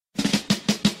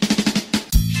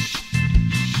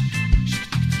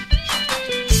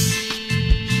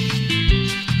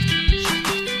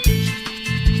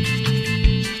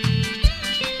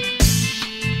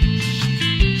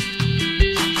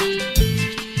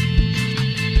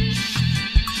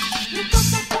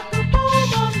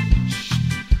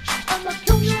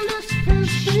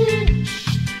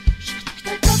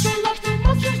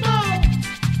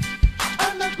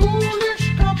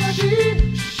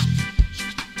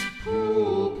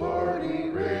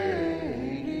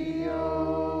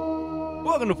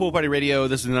Welcome to Pool Party Radio.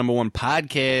 This is the number one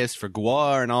podcast for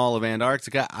Guar and all of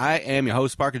Antarctica. I am your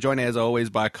host, Parker, joined as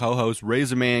always by co-host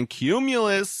Razorman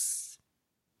Cumulus.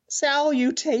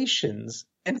 Salutations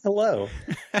and hello.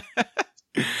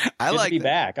 Good to be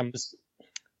back.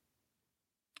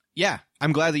 Yeah,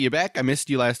 I'm glad that you're back. I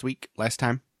missed you last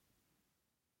time.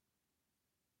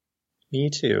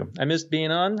 Me too. I missed being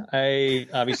on. I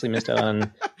obviously missed out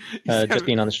on just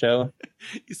being on the show.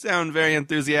 You sound very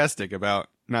enthusiastic about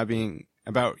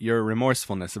your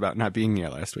remorsefulness about not being here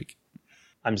last week.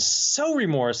 I'm so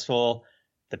remorseful.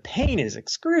 The pain is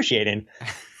excruciating.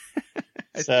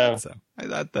 I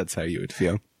thought that's how you would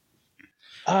feel.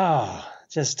 I'm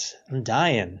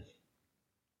dying.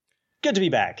 Good to be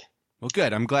back. Well,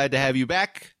 good. I'm glad to have you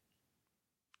back.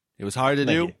 It was hard to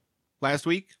do last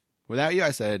week without you.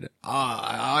 I said,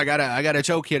 I got a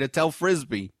joke here to tell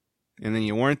Frisbee. And then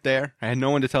you weren't there. I had no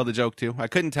one to tell the joke to. I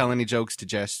couldn't tell any jokes to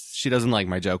Jess. She doesn't like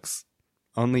my jokes.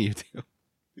 Only you do.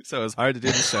 So it was hard to do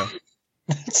the show.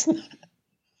 That's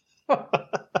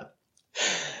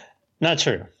not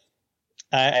true.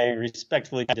 I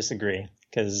respectfully disagree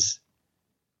because,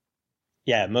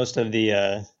 yeah, most of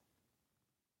the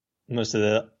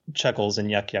chuckles and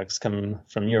yucks come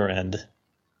from your end.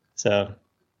 So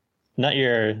not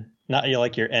your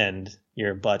end,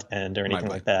 your butt end or anything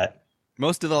like that.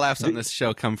 Most of the laughs on this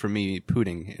show come from me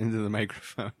pooting into the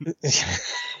microphone.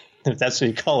 If that's what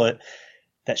you call it,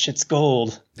 that shit's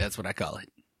gold. That's what I call it.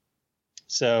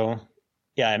 So,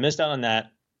 yeah, I missed out on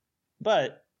that,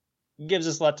 but it gives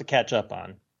us a lot to catch up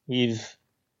on. We've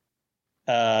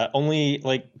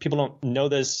people don't know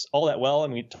this all that well,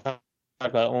 and we talk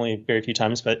about it only very few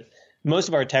times, but most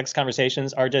of our text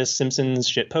conversations are just Simpsons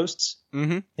shit posts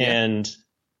and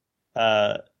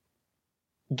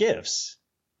GIFs,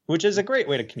 which is a great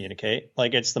way to communicate.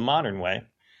 Like, it's the modern way.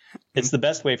 It's the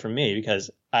best way for me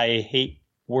because I hate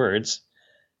words.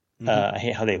 I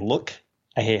hate how they look.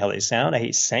 I hate how they sound. I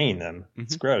hate saying them.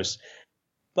 It's gross.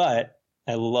 But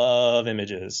I love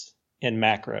images and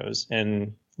macros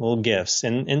and little GIFs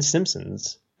and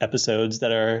Simpsons episodes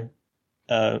that are,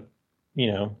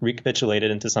 recapitulated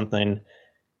into something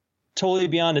totally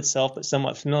beyond itself, but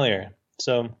somewhat familiar.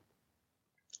 So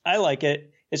I like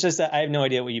it. It's just that I have no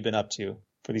idea what you've been up to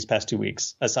for these past 2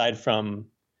 weeks, aside from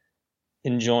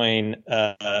enjoying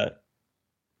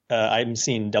I'm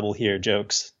seeing double here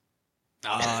jokes.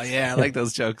 Oh, yeah, I like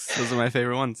those jokes. Those are my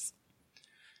favorite ones.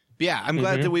 But yeah, I'm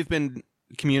glad that we've been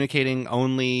communicating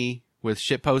only with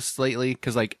shit posts lately,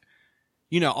 because,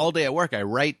 all day at work I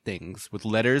write things with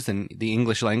letters in the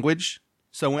English language.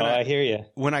 So when I hear you.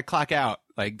 When I clock out,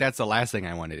 that's the last thing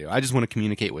I want to do. I just want to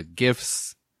communicate with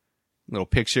GIFs, little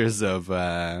pictures of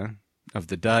the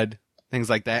dud, things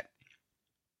like that.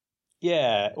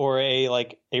 Yeah, or a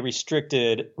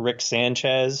restricted Rick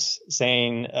Sanchez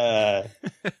saying,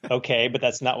 okay, but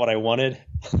that's not what I wanted.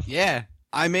 Yeah,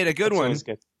 I made a good one.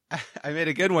 Good. I made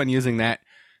a good one using that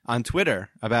on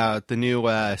Twitter about the new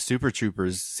Super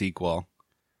Troopers sequel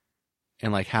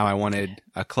and how I wanted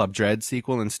a Club Dread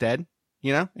sequel instead,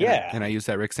 Yeah. And I used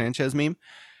that Rick Sanchez meme.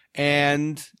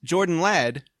 And Jordan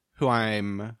Ladd, who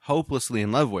I'm hopelessly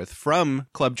in love with from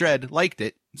Club Dread, liked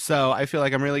it. So I feel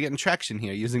like I'm really getting traction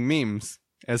here using memes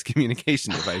as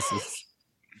communication devices.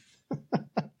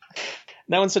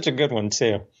 That one's such a good one,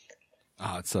 too.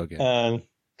 Oh, it's so good.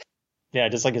 Yeah,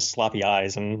 just his sloppy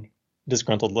eyes and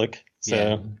disgruntled look.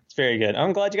 So It's very good.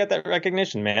 I'm glad you got that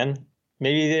recognition, man.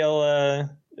 Maybe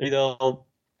they'll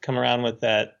come around with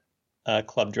that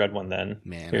Club Dread one then.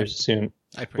 Man, here soon.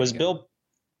 It's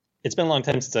been a long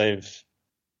time since I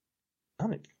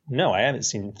haven't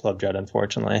seen Club Dread,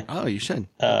 unfortunately. Oh, you should.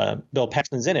 Bill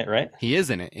Paxton's in it, right? He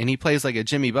is in it, and he plays like a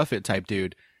Jimmy Buffett type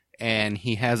dude. And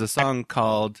he has a song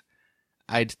called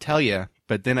 "I'd Tell Ya,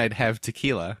 but Then I'd Have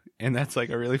Tequila," and that's a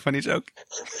really funny joke.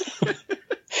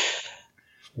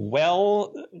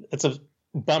 Well, it's a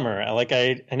bummer. I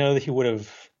know that he would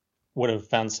have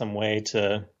found some way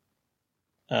to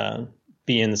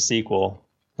be in the sequel.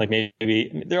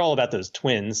 Maybe they're all about those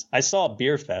twins. I saw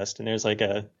Beer Fest, and there's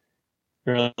a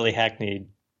really hackneyed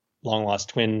long lost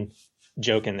twin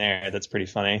joke in there that's pretty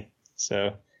funny.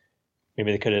 So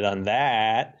maybe they could have done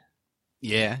that.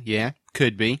 Yeah,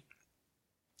 could be.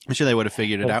 I'm sure they would have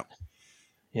figured it out.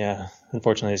 Yeah,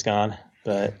 unfortunately it's gone.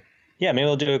 But yeah, maybe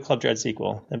we'll do a Club Dread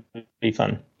sequel. That'd be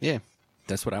fun. Yeah,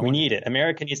 that's what I want. We need it.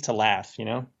 America needs to laugh,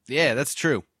 Yeah, that's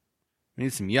true. We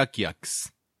need some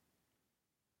yucks.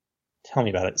 Tell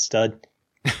me about it, stud.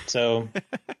 So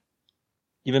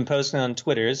you've been posting on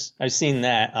Twitters. I've seen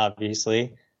that,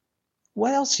 obviously.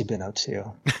 What else you been up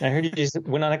to? I heard you just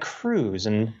went on a cruise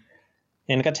and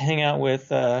got to hang out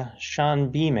with Sean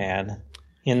B. Man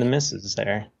and the missus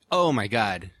there. Oh my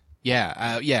God.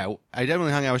 Yeah. Yeah. I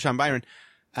definitely hung out with Sean Byron.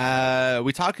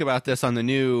 We talk about this on the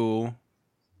new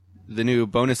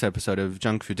bonus episode of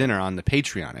Junk Food Dinner on the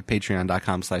Patreon at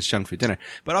patreon.com/junkfooddinner.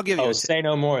 But I'll give you. Say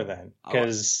no more then,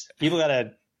 because people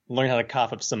gotta learn how to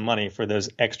cough up some money for those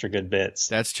extra good bits.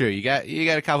 That's true. You got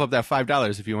to cough up that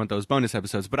 $5 if you want those bonus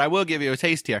episodes. But I will give you a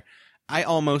taste here. I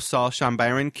almost saw Sean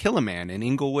Byron kill a man in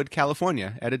Inglewood,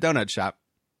 California, at a donut shop.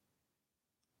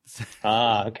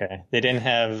 Okay. They didn't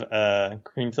have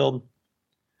Creamfield?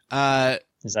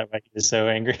 Is that why he was so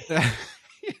angry?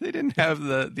 They didn't have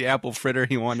the apple fritter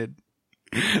he wanted.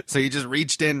 So he just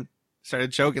reached in,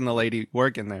 started choking the lady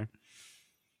working there.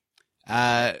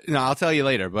 No, I'll tell you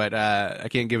later, but I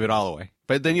can't give it all away.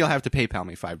 But then you'll have to PayPal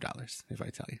me $5 if I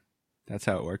tell you. That's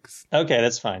how it works. Okay,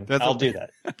 that's fine. I'll do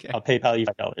that. Okay. I'll PayPal you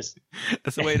 $5.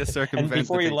 That's a way to circumvent. And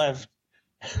before he left,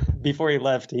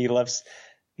 he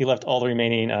left all the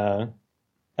remaining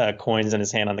coins in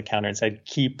his hand on the counter and said,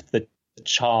 "Keep the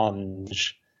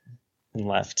change," and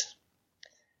left.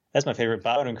 That's my favorite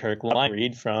Bob Odenkirk line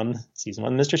read from season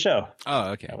 1 of Mr. Show.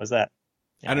 Oh, okay. That was that.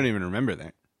 Yeah. I don't even remember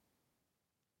that.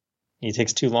 He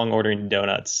takes too long ordering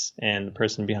donuts, and the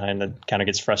person behind the counter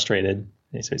gets frustrated.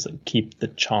 And so he's like, "Keep the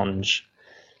change."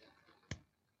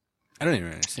 I don't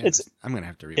even understand. I'm going to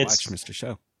have to rewatch Mr.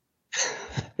 Show.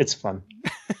 It's fun.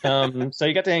 So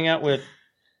you got to hang out with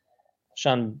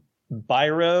Sean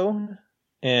Byro,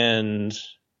 and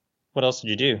what else did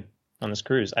you do on this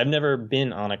cruise? I've never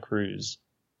been on a cruise.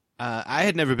 I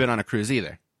had never been on a cruise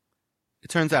either. It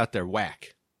turns out they're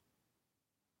whack.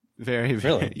 Very,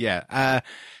 very, really? Yeah.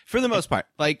 For the most part,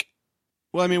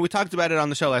 we talked about it on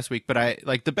the show last week, but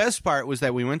the best part was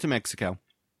that we went to Mexico,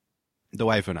 the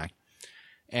wife and I,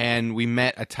 and we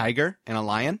met a tiger and a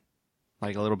lion,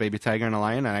 like a little baby tiger and a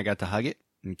lion, and I got to hug it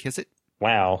and kiss it.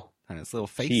 Wow. On its little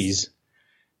face. Jeez.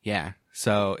 Yeah.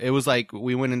 So it was like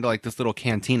we went into this little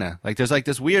cantina. There's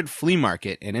this weird flea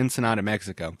market in Ensenada,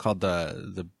 Mexico called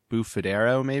the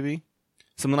Bufadero, maybe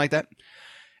something like that.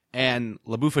 And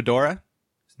La Bufadora,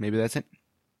 maybe that's it.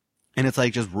 And it's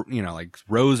just,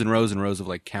 rows and rows and rows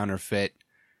of counterfeit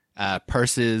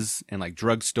purses and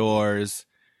drugstores.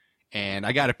 And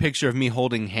I got a picture of me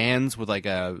holding hands with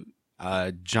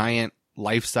a giant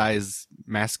life-size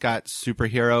mascot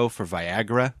superhero for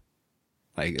Viagra.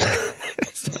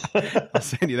 I'll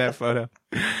send you that photo.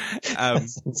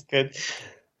 Sounds good.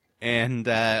 And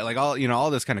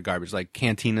all this kind of garbage, like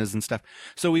cantinas and stuff.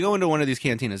 So we go into one of these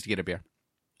cantinas to get a beer.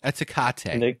 A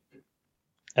Tecate.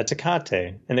 A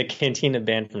Tecate. And the cantina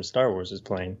band from Star Wars is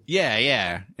playing. Yeah,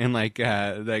 yeah. And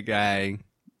that guy,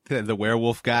 the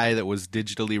werewolf guy that was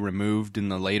digitally removed in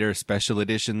the later special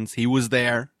editions, he was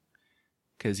there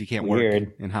because he can't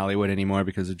work in Hollywood anymore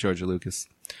because of George Lucas.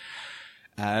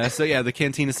 So yeah, the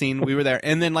cantina scene, we were there.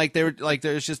 And then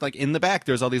there's just in the back,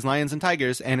 there's all these lions and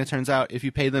tigers. And it turns out if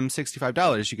you pay them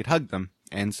 $65, you could hug them.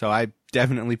 And so I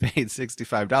definitely paid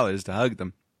 $65 to hug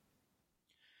them.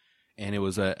 And it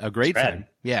was a great time.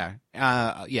 Yeah.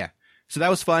 Yeah. So that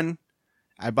was fun.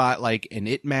 I bought an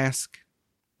It mask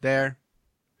there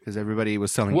because everybody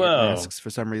was selling It masks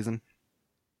for some reason.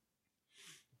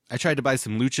 I tried to buy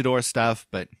some luchador stuff,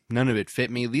 but none of it fit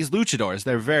me. These luchadors,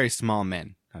 they're very small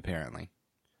men, apparently.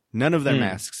 None of their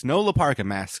masks, no La Parka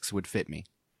masks would fit me.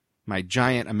 My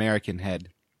giant American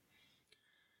head.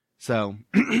 So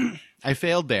I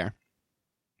failed there.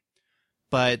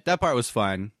 But that part was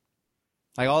fun.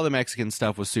 All the Mexican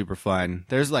stuff was super fun.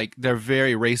 They're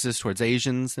very racist towards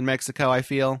Asians in Mexico, I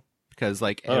feel. Because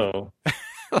I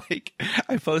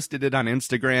posted it on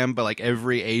Instagram, but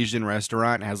every Asian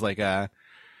restaurant has a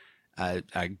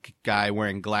guy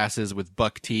wearing glasses with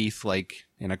buck teeth,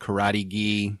 in a karate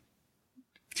gi.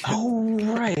 Oh,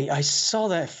 right. I saw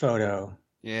that photo.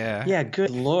 Yeah. Yeah,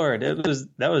 good Lord.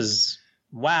 That was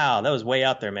wow. That was way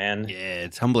out there, man. Yeah,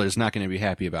 Tumblr's not going to be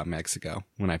happy about Mexico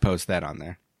when I post that on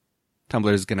there.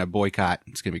 Tumblr's going to boycott.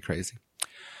 It's going to be crazy.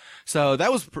 So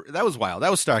that was wild.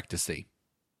 That was stark to see.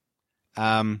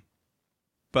 But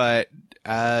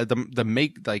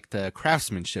the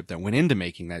craftsmanship that went into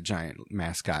making that giant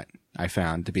mascot, I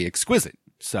found to be exquisite.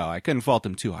 So I couldn't fault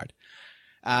them too hard.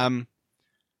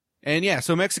 And yeah,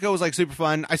 so Mexico was super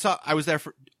fun. I was there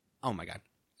for, oh my God,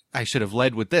 I should have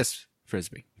led with this,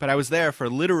 Frisbee. But I was there for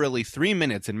literally 3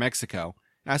 minutes in Mexico,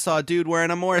 and I saw a dude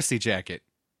wearing a Morrissey jacket.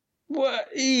 What?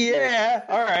 Yeah,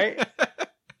 all right.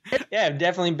 Yeah, I've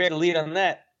definitely bear the lead on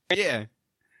that. Yeah.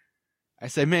 I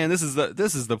said, man, this is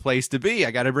the place to be.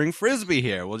 I got to bring Frisbee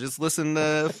here. We'll just listen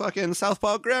to fucking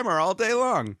Southpaw Grammar all day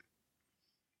long.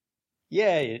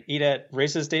 Yeah, you eat at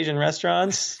racist Asian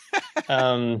restaurants.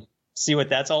 See what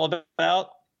that's all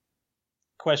about.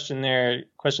 Question there.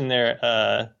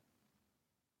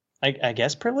 I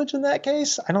guess privilege in that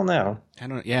case. I don't know. I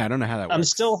don't know how that works. I'm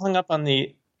still hung up on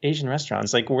the Asian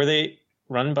restaurants. Like, were they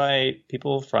run by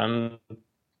people from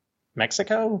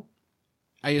Mexico?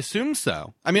 I assume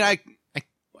so. I mean, I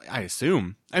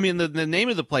assume. I mean, the name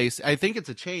of the place, I think it's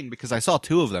a chain because I saw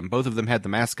two of them. Both of them had the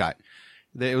mascot.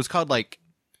 It was called like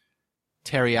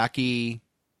teriyaki,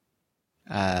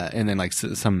 and then like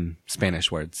some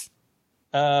Spanish words.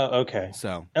 Oh, okay.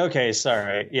 So okay,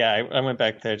 sorry. Yeah, I went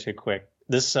back there too quick.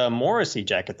 This Morrissey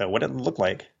jacket, though, what did it look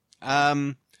like?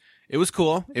 it was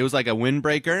cool. It was like a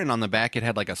windbreaker, and on the back it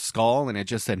had like a skull, and it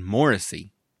just said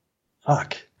Morrissey.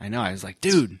 Fuck. I know. I was like,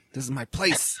 dude, this is my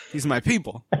place. These are my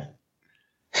people.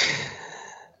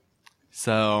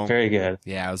 So very good.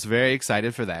 Yeah, I was very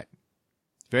excited for that.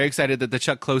 Very excited that the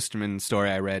Chuck Klosterman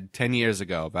story I read 10 years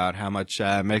ago about how much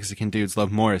Mexican dudes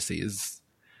love Morrissey is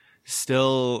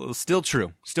still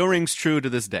true. Still rings true to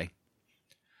this day.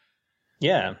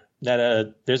 Yeah,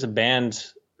 that there's a band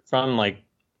from like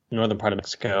northern part of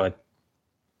Mexico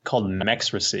called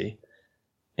Mexracy,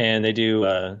 and they do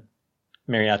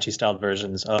mariachi styled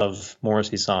versions of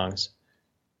Morrissey songs.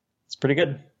 It's pretty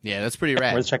good. Yeah, that's pretty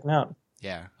rad. Worth checking out.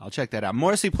 Yeah, I'll check that out.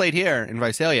 Morrissey played here in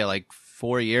Visalia like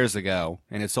 4 years ago,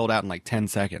 and it sold out in like 10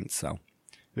 seconds. So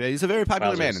yeah, he's a very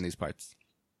popular man in these parts,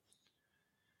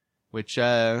 which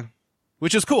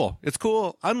is cool. It's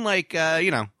cool. Unlike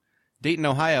Dayton,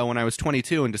 Ohio, when I was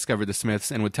 22 and discovered the Smiths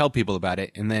and would tell people about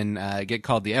it, and then get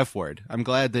called the F word. I'm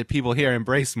glad that people here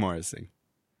embrace Morrissey.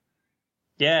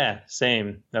 Yeah,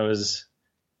 same. That was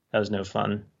no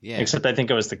fun. Yeah. Except I think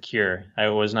it was The Cure. I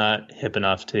was not hip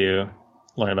enough to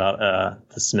learn about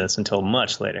the Smiths until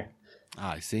much later.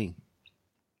 Ah, I see.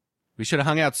 We should have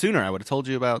hung out sooner. I would have told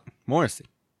you about Morrissey.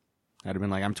 I'd have been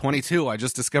like, I'm 22. I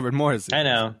just discovered Morrissey. I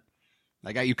know.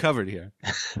 I got you covered here.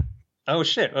 Oh,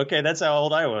 shit. Okay, that's how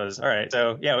old I was. All right.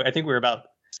 So, yeah, I think we were about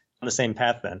on the same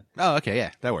path then. Oh, okay.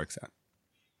 Yeah, that works out.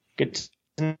 Good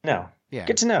to know. Yeah.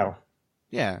 Good to know.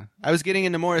 Yeah. I was getting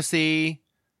into Morrissey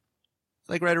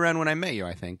like right around when I met you,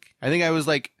 I think. I think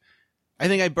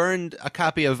I burned a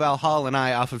copy of Valhalla and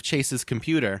I off of Chase's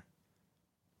computer,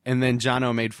 and then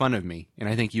Jono made fun of me, and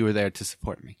I think you were there to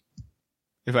support me,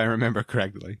 if I remember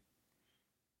correctly.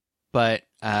 But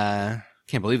can't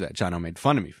believe that Jono made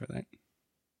fun of me for that.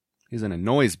 He's in a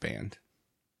noise band.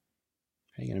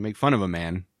 How are you going to make fun of a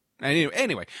man?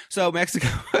 Anyway, so Mexico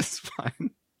was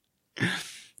fine.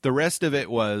 The rest of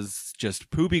it was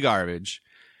just poopy garbage.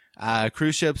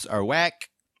 Cruise ships are whack.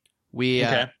 We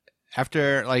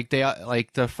after like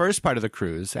the first part of the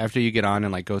cruise, after you get on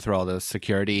and like go through all the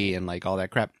security and like all that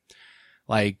crap,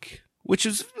 like which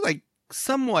is like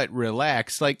somewhat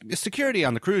relaxed. Like security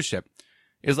on the cruise ship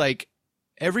is like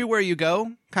everywhere you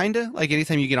go, kind of like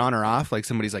anytime you get on or off, like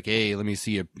somebody's like, hey, let me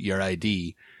see your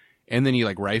ID. And then you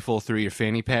like rifle through your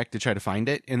fanny pack to try to find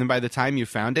it. And then by the time you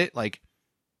found it, like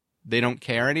they don't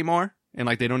care anymore. And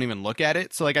like they don't even look at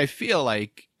it. So like I feel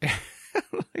like,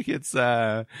 like it's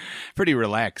pretty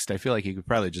relaxed. I feel like you could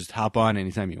probably just hop on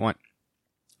anytime you want.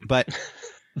 But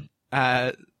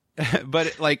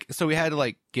but like, so we had to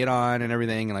like get on and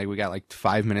everything, and like we got like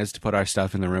 5 minutes to put our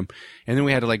stuff in the room, and then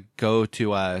we had to like go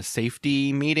to a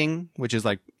safety meeting, which is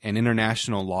like an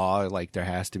international law. Like there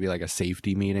has to be like a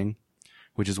safety meeting,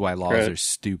 which is why laws are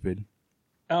stupid.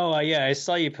 Oh yeah, I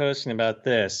saw you posting about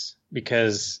this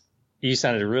because you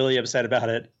sounded really upset about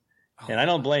it, and I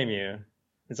don't blame you.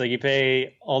 It's like you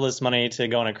pay all this money to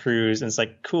go on a cruise, and it's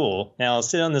like, cool, now I'll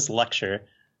sit on this lecture.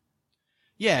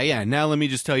 Yeah. Now let me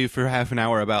just tell you for half an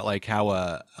hour about like how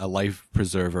a life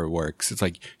preserver works. It's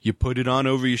like you put it on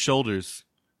over your shoulders.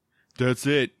 That's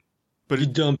it. But you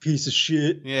dumb piece of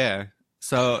shit. Yeah.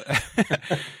 So,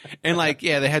 and like,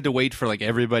 yeah, they had to wait for like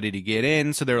everybody to get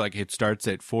in. So they're like, it starts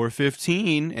at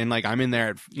 4:15, and like I'm in there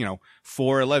at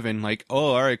 4:11. Like,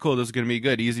 oh, all right, cool, this is gonna be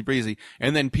good, easy breezy.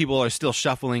 And then people are still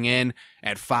shuffling in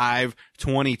at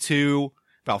 5:22,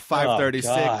 about 5:36.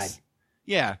 Oh,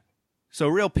 yeah. So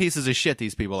real pieces of shit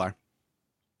these people are.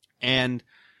 And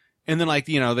then like,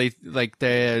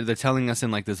 they're telling us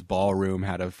in like this ballroom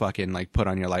how to fucking like put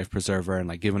on your life preserver and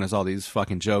like giving us all these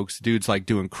fucking jokes. Dude's like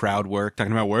doing crowd work,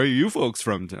 talking about, where are you folks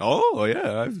from? Oh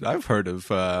yeah, I've heard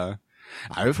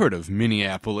of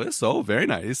Minneapolis. Oh, very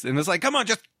nice. And it's like, come on,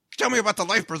 just tell me about the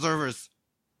life preservers.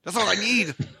 That's all I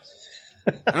need.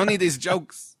 I don't need these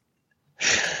jokes.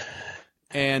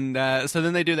 And so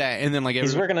then they do that, and then like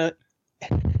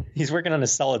He's working on a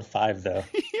solid 5, though.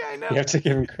 Yeah, I know. You have to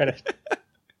give him credit.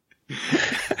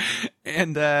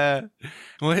 And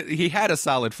well, he had a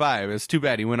solid 5. It's too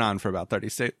bad he went on for about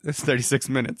 36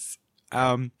 minutes.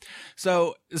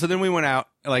 So then we went out,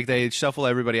 like they shuffle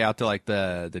everybody out to like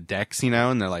the decks,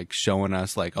 and they're like showing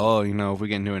us like, oh, if we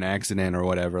get into an accident or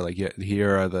whatever, like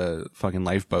here are the fucking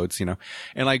lifeboats, and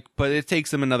like, but it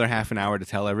takes them another half an hour to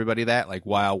tell everybody that, like,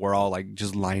 while we're all like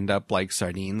just lined up like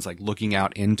sardines, like looking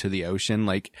out into the ocean,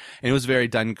 like, and it was very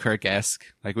Dunkirk-esque,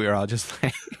 like we were all just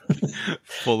like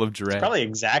full of dread. It's probably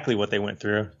exactly what they went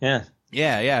through. Yeah.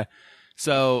 Yeah.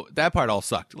 So that part all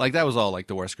sucked. Like that was all like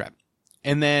the worst crap.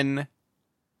 And then,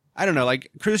 I don't know, like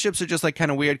cruise ships are just like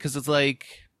kind of weird because it's like,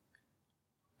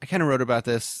 I kind of wrote about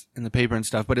this in the paper and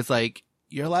stuff, but it's like,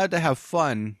 you're allowed to have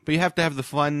fun, but you have to have the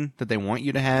fun that they want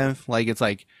you to have. Like it's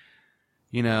like,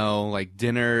 like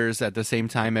dinners at the same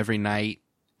time every night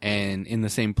and in the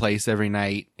same place every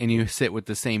night, and you sit with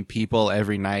the same people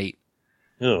every night.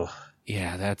 Ugh.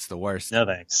 Yeah, that's the worst. No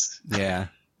thanks. Yeah.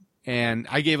 And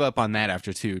I gave up on that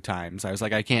after 2 times. I was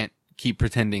like, I can't keep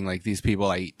pretending like these people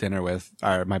I eat dinner with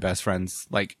are my best friends.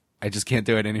 Like, I just can't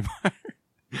do it anymore.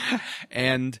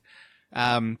 And,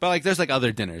 but like, there's like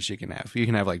other dinners you can have. You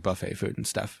can have like buffet food and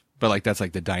stuff. But like, that's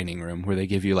like the dining room where they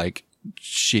give you like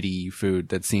shitty food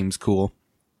that seems cool.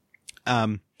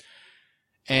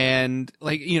 And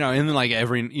like, and then like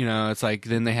every, it's like,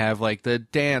 then they have like the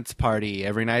dance party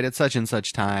every night at such and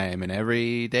such time. And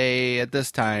every day at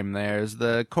this time, there's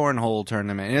the cornhole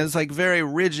tournament. And it's like very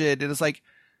rigid. And it's like,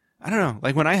 I don't know,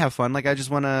 like when I have fun, like I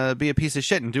just want to be a piece of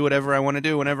shit and do whatever I want to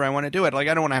do whenever I want to do it. Like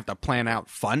I don't want to have to plan out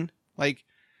fun. Like,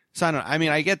 so I mean,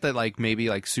 I get that like maybe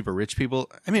like super rich people,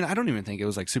 I mean, I don't even think it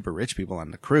was like super rich people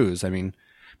on the cruise. I mean,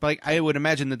 but like I would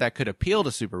imagine that could appeal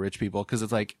to super rich people because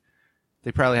it's like,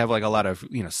 they probably have like a lot of,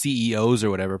 CEOs or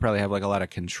whatever, probably have like a lot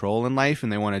of control in life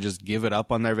and they want to just give it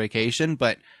up on their vacation.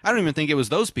 But I don't even think it was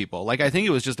those people. Like, I think it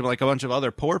was just like a bunch of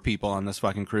other poor people on this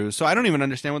fucking cruise. So I don't even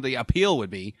understand what the appeal would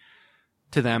be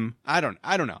to them. I don't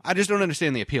know. I just don't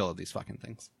understand the appeal of these fucking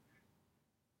things.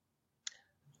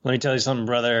 Let me tell you something,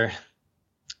 brother.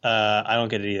 I don't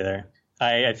get it either.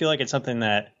 I feel like it's something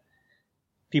that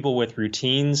people with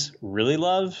routines really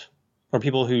love, or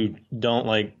people who don't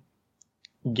like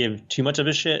give too much of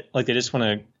a shit. Like they just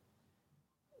want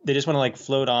to like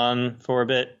float on for a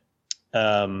bit,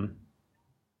 have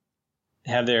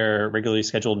their regularly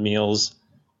scheduled meals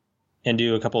and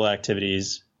do a couple of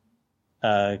activities,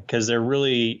 because they're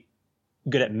really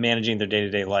good at managing their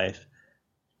day-to-day life.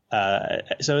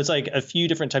 So it's like a few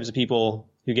different types of people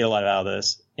who get a lot out of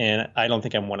this. And I don't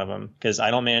think I'm one of them because I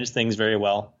don't manage things very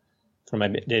well for my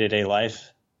day-to-day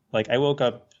life. Like I woke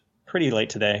up pretty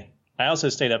late today. I also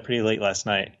stayed up pretty late last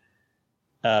night.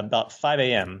 About 5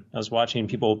 a.m. I was watching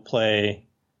people play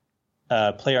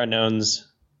PlayerUnknown's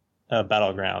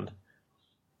Battleground.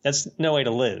 That's no way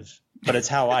to live, but it's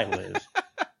how I live.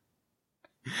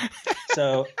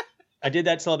 So I did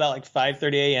that till about like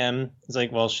 5:30 a.m. I was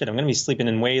like, well, shit, I'm going to be sleeping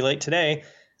in way late today.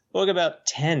 Woke up about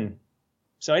 10.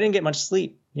 So I didn't get much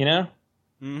sleep,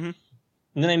 Mm-hmm. And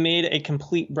then I made a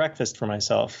complete breakfast for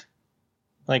myself.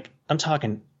 Like, I'm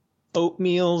talking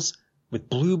oatmeals with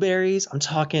blueberries. I'm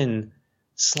talking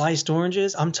sliced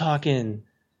oranges. I'm talking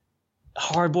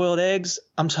hard-boiled eggs.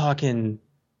 I'm talking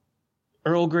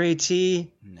Earl Grey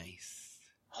tea. Nice.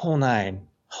 Whole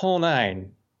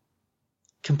nine.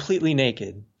 Completely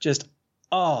naked. Just,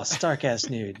 stark-ass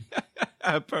nude.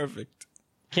 Perfect.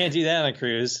 Can't do that on a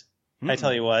cruise. I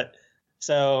tell you what.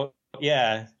 So,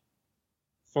 yeah.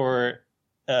 For,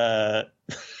 I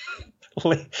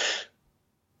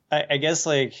guess,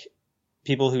 like,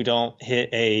 people who don't hit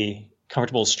a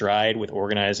comfortable stride with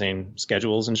organizing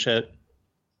schedules and shit,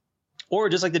 or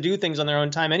just like to do things on their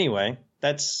own time anyway,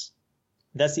 that's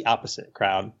the opposite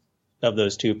crowd of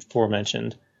those two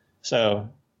aforementioned. So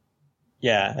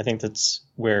yeah, I think that's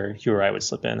where you or I would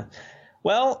slip in.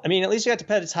 Well, I mean, at least you got to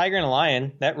pet a tiger and a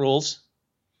lion. That rules.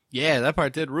 Yeah, that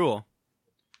part did rule.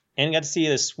 And got to see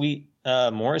a sweet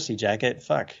Morrissey jacket.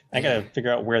 Fuck, I gotta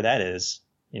figure out where that is.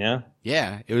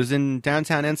 Yeah, it was in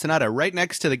downtown Ensenada, right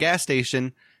next to the gas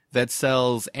station that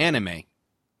sells anime.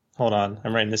 Hold on,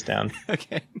 I'm writing this down.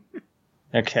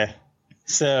 Okay.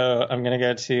 So I'm gonna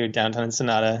go to downtown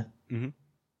Ensenada. Mm-hmm.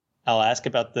 I'll ask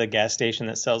about the gas station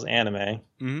that sells anime.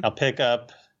 Mm-hmm. I'll pick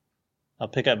up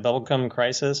Bubblegum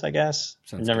Crisis, I guess.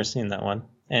 I've never seen that one.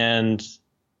 And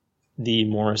the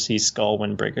Morrissey Skull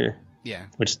Windbreaker. Yeah.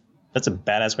 Which, that's a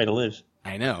badass way to live.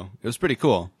 I know. It was pretty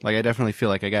cool. Like, I definitely feel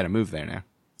like I gotta move there now.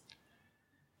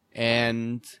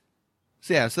 And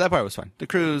so that part was fun. The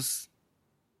cruise,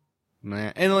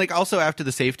 and like also after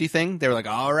the safety thing, they were like,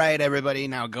 all right, everybody,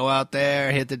 now go out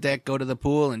there, hit the deck, go to the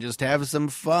pool, and just have some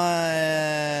fun.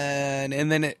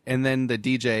 And then the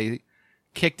DJ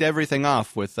kicked everything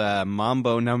off with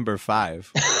Mambo number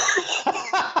 5.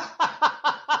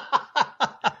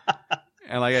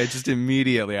 And like I just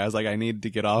immediately, I was like, I need to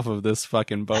get off of this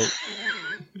fucking boat.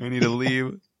 I need to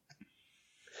leave.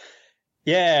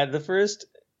 Yeah, the first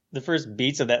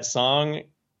beats of that song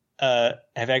have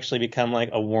actually become like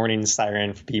a warning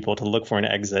siren for people to look for an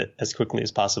exit as quickly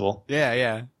as possible. Yeah,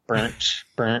 yeah.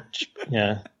 Burnt.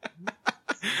 Yeah.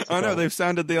 Oh no, they've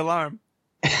sounded the alarm.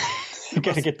 You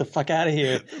gotta get the fuck out of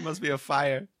here. There must be a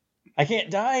fire. I can't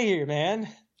die here, man.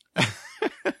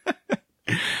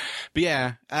 But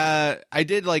yeah, I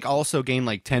did like also gain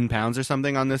like 10 pounds or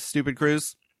something on this stupid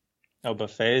cruise. Oh,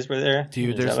 buffets were there?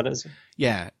 Dude, Is that what it is?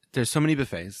 Yeah, there's so many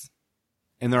buffets.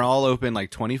 And they're all open like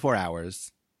 24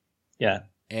 hours. Yeah.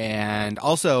 And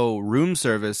also room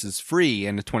service is free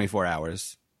in 24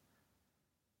 hours.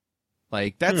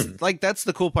 Like that's that's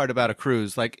the cool part about a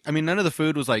cruise. Like, I mean, none of the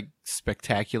food was like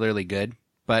spectacularly good,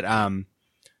 but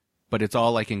it's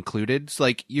all like included. So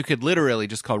like you could literally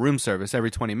just call room service every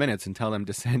 20 minutes and tell them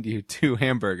to send you 2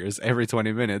 hamburgers every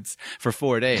 20 minutes for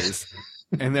 4 days.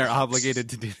 And they're obligated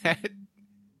to do that.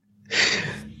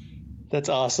 That's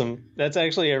awesome. That's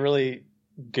actually a really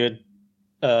good,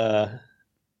 I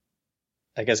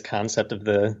guess, concept of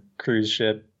the cruise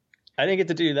ship. I didn't get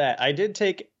to do that. I did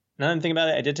take, now that I'm thinking about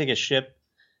it, I did take a ship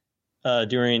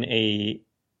during a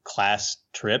class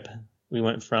trip. We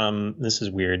went from, this is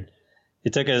weird.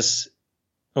 It took us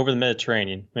over the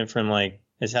Mediterranean. Went from like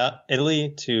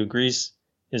Italy to Greece.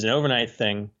 It was an overnight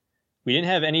thing. We didn't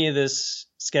have any of this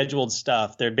scheduled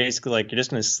stuff. They're basically like, you're just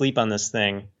going to sleep on this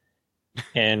thing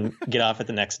and get off it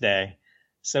the next day.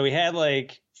 So we had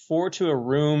like 4 to a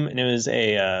room, and it was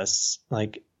a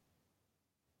like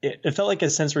it felt like a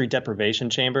sensory deprivation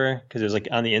chamber because it was like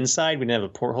on the inside. We didn't have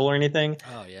a porthole or anything.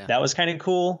 Oh yeah, that was kind of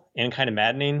cool and kind of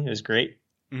maddening. It was great,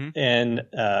 and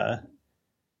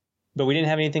but we didn't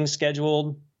have anything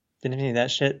scheduled. Didn't have any of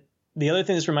that shit. The other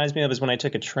thing this reminds me of is when I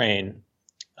took a train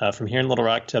from here in Little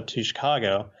Rock up to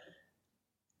Chicago,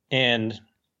 and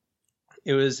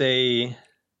it was a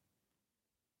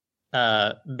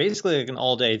basically like an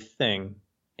all day thing,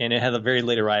 and it had a very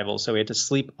late arrival, so we had to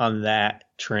sleep on that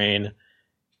train.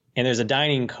 And there's a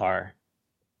dining car.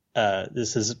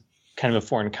 This is kind of a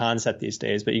foreign concept these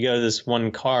days, but you go to this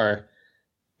one car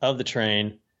of the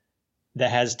train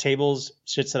that has tables,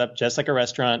 shit set up just like a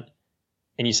restaurant,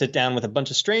 and you sit down with a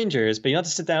bunch of strangers, but you don't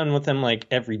have to sit down with them like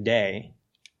every day,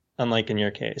 unlike in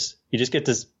your case. You just get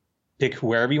to pick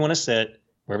wherever you want to sit,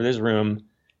 wherever there's room,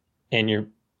 and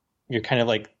you're kind of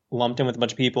like lumped in with a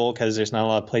bunch of people because there's not a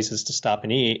lot of places to stop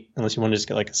and eat unless you want to just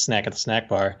get like a snack at the snack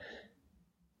bar.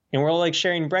 And we're all like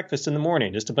sharing breakfast in the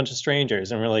morning, just a bunch of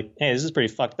strangers. And we're like, hey, this is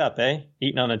pretty fucked up, eh?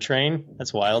 Eating on a train?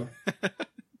 That's wild.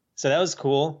 So that was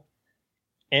cool.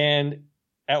 And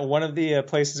at one of the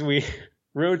places we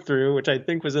rode through, which I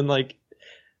think was in like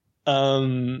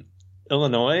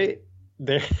Illinois,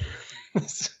 there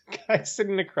this guy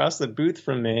sitting across the booth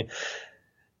from me.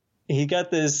 He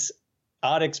got this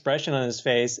odd expression on his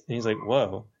face, and he's like,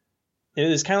 whoa. It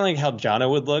was kind of like how Jono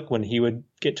would look when he would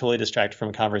get totally distracted from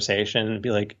a conversation and be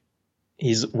like,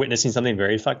 he's witnessing something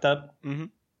very fucked up. Mm-hmm.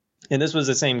 And this was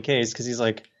the same case because he's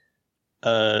like,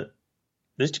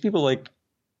 there's 2 people like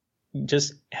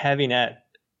just having a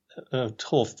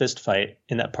total fist fight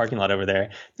in that parking lot over there.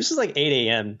 This was like 8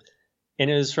 a.m. and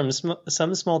it was from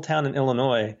some small town in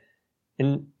Illinois.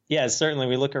 And yeah, certainly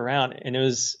we look around and it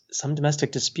was some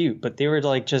domestic dispute, but they were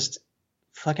like just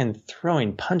fucking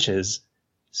throwing punches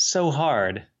so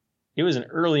hard. It was an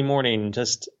early morning,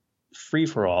 just free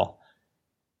for all.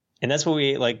 And that's what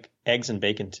we ate like eggs and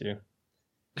bacon to.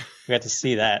 We got to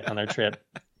see that on our trip.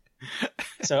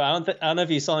 So I don't know if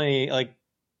you saw any like,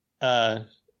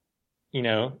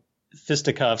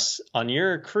 fisticuffs on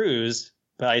your cruise,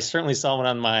 but I certainly saw one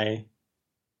on my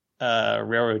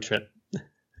railroad trip.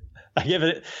 I give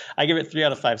it 3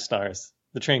 out of 5 stars.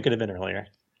 The train could have been earlier.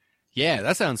 Yeah,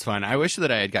 that sounds fun. I wish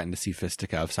that I had gotten to see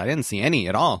fisticuffs. I didn't see any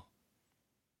at all.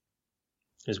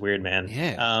 It was weird, man.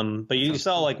 Yeah. But you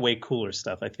saw like way cooler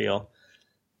stuff, I feel.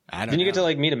 Didn't you get to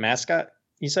like meet a mascot,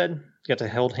 you said? You got to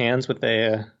hold hands with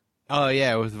a... Oh,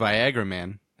 yeah, with Viagra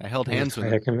Man. I held hands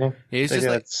with him. Man? He's just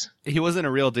like, he wasn't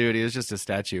a real dude. He was just a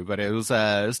statue, but it was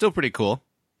still pretty cool.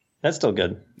 That's still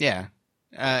good. Yeah.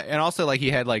 And also, like,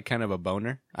 he had, like, kind of a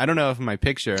boner. I don't know if my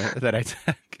picture that I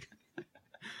took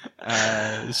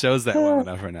shows that well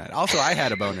enough or not. Also, I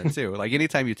had a boner, too. Like,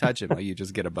 anytime you touch him, like, you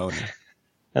just get a boner.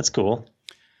 That's cool.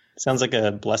 Sounds like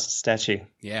a blessed statue.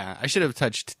 Yeah, I should have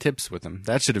touched tips with him.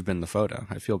 That should have been the photo.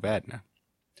 I feel bad now.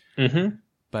 Mm-hmm.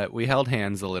 But we held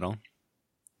hands a little.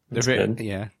 That's good.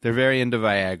 Yeah, they're very into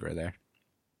Viagra there.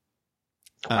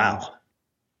 Wow.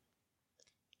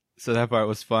 So that part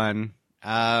was fun.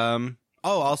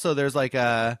 Also there's like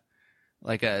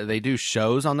they do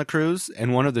shows on the cruise,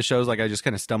 and one of the shows like I just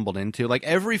kind of stumbled into, like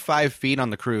every 5 feet on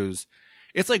the cruise,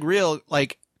 it's like real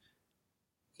like.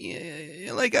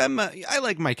 Yeah, like I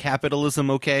like my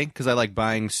capitalism, okay, because I like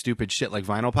buying stupid shit like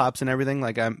vinyl pops and everything.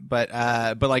 Like but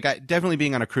like definitely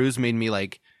being on a cruise made me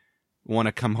like want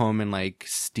to come home and like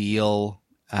steal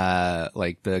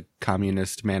like the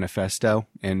Communist Manifesto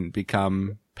and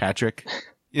become Patrick.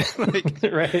 Like,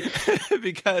 right.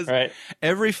 Because right.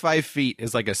 every 5 feet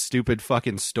is like a stupid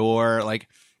fucking store. Like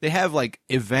they have like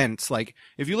events. Like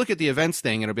if you look at the events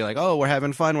thing, it'll be like, oh, we're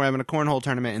having fun, we're having a cornhole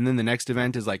tournament, and then the next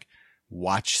event is like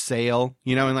watch sale,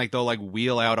 you know, and like they'll like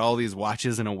wheel out all these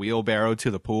watches in a wheelbarrow to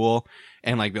the pool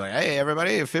and like be like, hey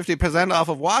everybody, 50% off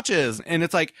of watches. And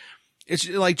it's like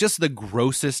just the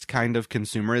grossest kind of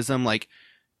consumerism. Like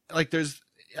there's,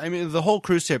 I mean, the whole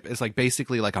cruise ship is like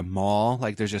basically like a mall.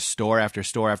 Like there's just store after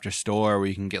store after store where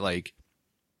you can get like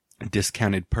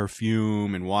discounted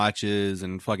perfume and watches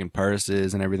and fucking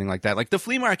purses and everything like that. Like the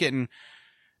flea market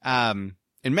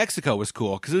in Mexico was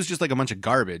cool because it was just like a bunch of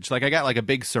garbage. Like I got like a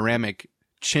big ceramic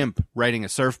chimp riding a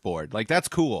surfboard. Like that's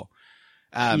cool.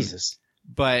 Jesus.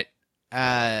 But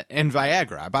and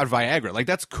Viagra. I bought Viagra. Like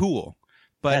that's cool.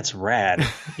 But that's rad.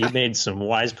 You made some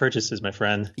wise purchases, my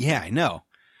friend. Yeah, I know.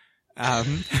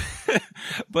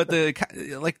 But the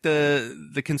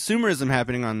consumerism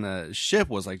happening on the ship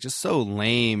was like just so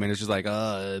lame, and it's just like,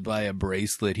 buy a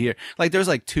bracelet here. Like there's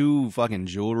like 2 fucking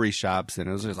jewelry shops, and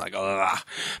it was just like,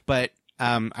 But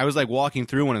I was like walking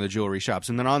through one of the jewelry shops,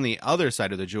 and then on the other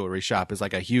side of the jewelry shop is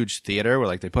like a huge theater where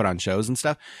like they put on shows and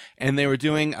stuff, and they were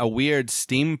doing a weird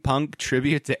steampunk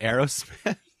tribute to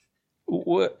Aerosmith.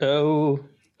 What? Oh,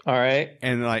 all right.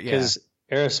 And like, yeah. Because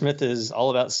Aerosmith is all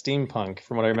about steampunk,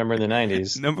 from what I remember in the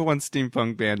 90s. Number 1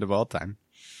 steampunk band of all time.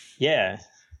 Yeah.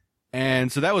 And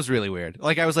so that was really weird.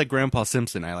 Like I was like Grandpa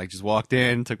Simpson. I like just walked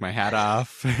in, took my hat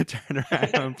off, turned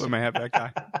around, put my hat back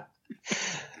on.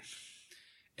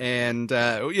 And,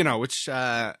 you know, which,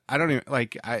 I don't even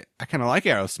like, I kind of like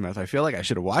Aerosmith. I feel like I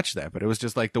should have watched that, but it was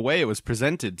just like the way it was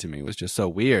presented to me was just so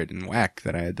weird and whack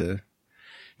that I had to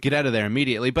get out of there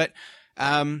immediately. But,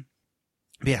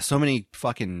 yeah, so many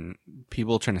fucking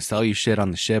people trying to sell you shit on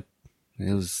the ship.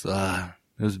 It was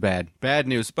bad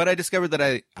news. But I discovered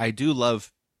that I do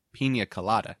love pina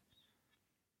colada.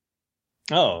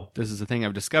 Oh. This is a thing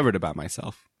I've discovered about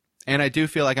myself. And I do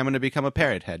feel like I'm going to become a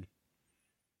parrot head.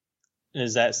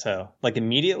 Is that so? Like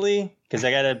immediately? Because I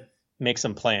got to make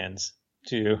some plans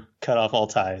to cut off all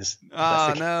ties.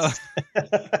 Oh, no.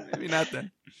 Maybe not then.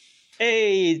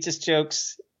 Hey, just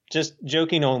jokes. Just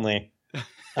joking only.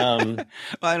 Well,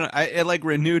 it like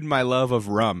renewed my love of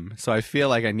rum, so I feel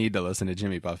like I need to listen to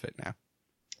Jimmy Buffett now.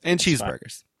 And that's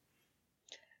cheeseburgers.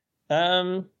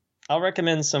 Fine. I'll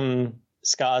recommend some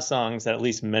ska songs that at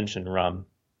least mention rum.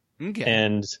 Okay.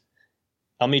 And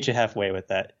I'll meet you halfway with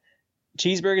that.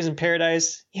 Cheeseburgers in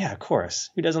Paradise? Yeah, of course.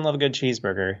 Who doesn't love a good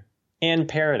cheeseburger? And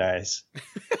Paradise.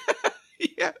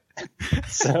 Yeah.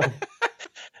 So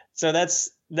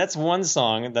that's one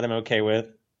song that I'm okay with.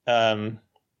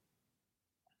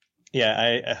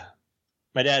 Yeah,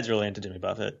 my dad's really into Jimmy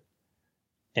Buffett.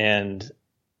 And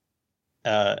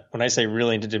when I say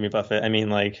really into Jimmy Buffett, I mean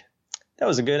like that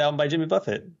was a good album by Jimmy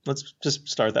Buffett. Let's just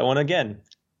start that one again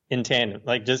in tandem,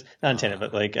 like just not in tandem,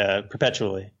 but like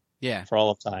perpetually. Yeah. For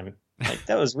all of time. Like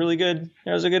that was really good.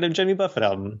 That was a good Jimmy Buffett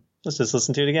album. Let's just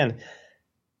listen to it again.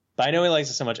 But I know he likes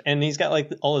it so much, and he's got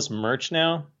like all this merch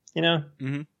now, you know,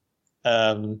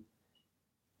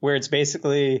 where it's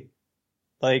basically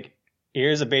like,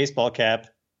 here's a baseball cap.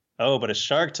 Oh, but a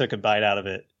shark took a bite out of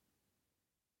it.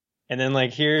 And then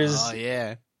like here's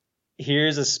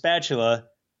a spatula.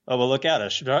 Oh, well, look out!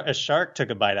 A shark took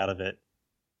a bite out of it.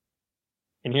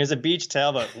 And here's a beach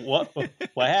towel, but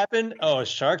what happened? Oh, a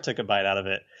shark took a bite out of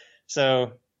it.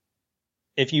 So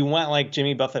if you want like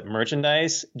Jimmy Buffett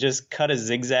merchandise, just cut a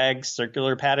zigzag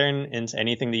circular pattern into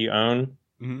anything that you own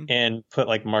and put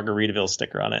like Margaritaville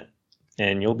sticker on it,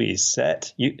 and you'll be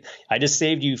set. I just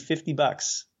saved you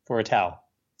 $50 for a towel.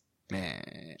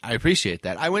 Man, I appreciate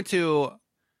that. I went to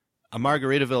a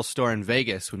Margaritaville store in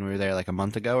Vegas when we were there like a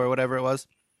month ago or whatever it was,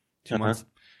 2 months.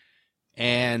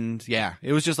 And yeah,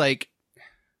 it was just like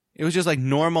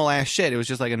normal ass shit. It was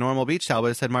just like a normal beach towel,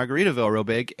 but it said Margaritaville real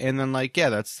big. And then like, yeah,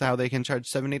 that's how they can charge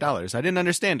 $70. I didn't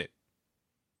understand it.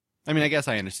 I mean, I guess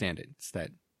I understand it. It's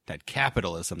that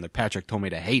capitalism that Patrick told me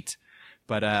to hate.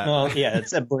 But well, yeah,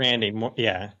 it's a branding.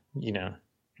 Yeah, you know,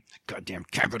 goddamn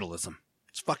capitalism.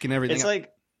 It's fucking everything. It's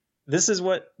like, this is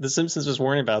what The Simpsons was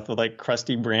warning about with like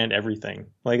Krusty brand everything.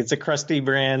 Like it's a Krusty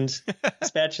brand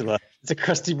spatula. It's a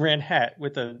Krusty brand hat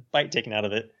with a bite taken out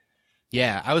of it.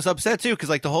 Yeah, I was upset too because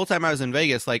like the whole time I was in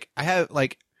Vegas, like I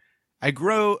I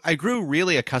grew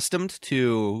really accustomed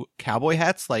to cowboy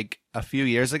hats like a few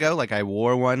years ago. Like I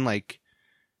wore one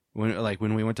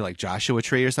when we went to like Joshua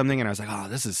Tree or something, and I was like, oh,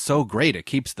 this is so great. It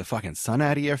keeps the fucking sun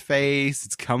out of your face.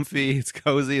 It's comfy, it's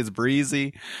cozy, it's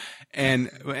breezy. And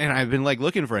I've been like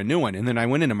looking for a new one. And then I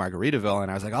went into Margaritaville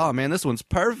and I was like, oh man, this one's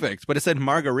perfect. But it said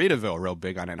Margaritaville real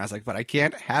big on it. And I was like, but I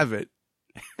can't have it.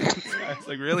 So I was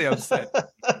like really upset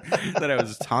that I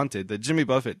was taunted, that Jimmy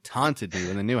Buffett taunted me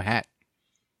with a new hat.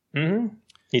 Mm-hmm.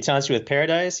 He taunts you with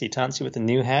paradise. He taunts you with a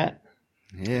new hat.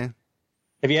 Yeah.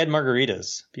 Have you had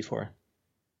margaritas before?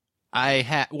 I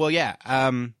have. Well, yeah.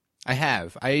 I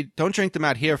have. I don't drink them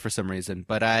out here for some reason,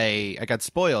 but I got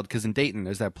spoiled because in Dayton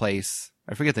there's that place.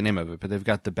 I forget the name of it, but they've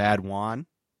got the Bad Juan.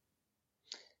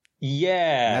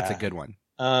 Yeah, And that's a good one.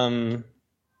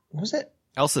 What was it?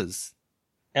 Elsa's.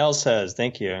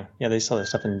 Thank you. Yeah, they sell their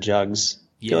stuff in jugs.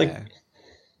 Yeah.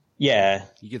 Yeah.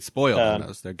 You get spoiled on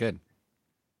those. They're good.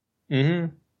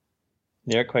 Mm-hmm.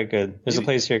 They're quite good. There's a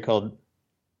place here called.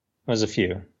 There's a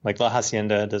few. Like La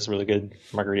Hacienda does really good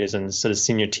margaritas, and so does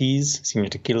Senor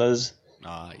Tequilas.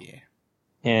 Oh, yeah.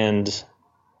 And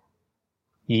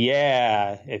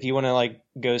yeah, if you want to like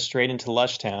go straight into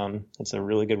Lushtown, that's a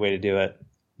really good way to do it.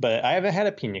 But I haven't had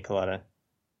a pina colada.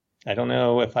 I don't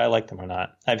know if I like them or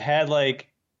not. I've had like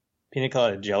pina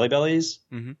colada Jelly Bellies,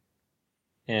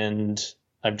 and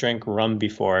I've drank rum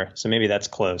before, so maybe that's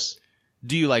close.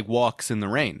 Do you like Walks in the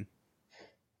Rain?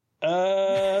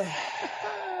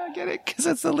 I get it, because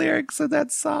that's the lyrics of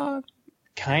that song.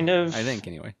 Kind of. I think,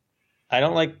 anyway. I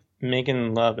don't like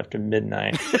Making Love After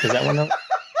Midnight. Is that one?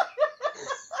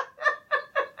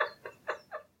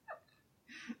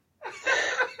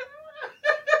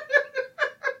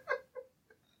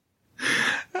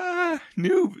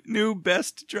 New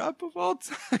best drop of all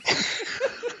time.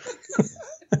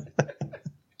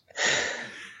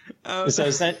 So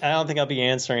I don't think I'll be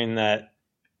answering that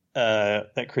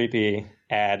creepy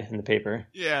ad in the paper.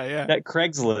 Yeah. That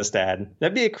Craigslist ad.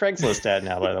 That'd be a Craigslist ad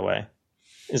now, by the way.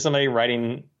 Is somebody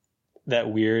writing that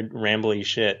weird rambly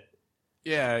shit?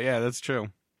 Yeah, that's true.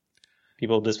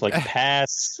 People just like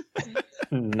pass,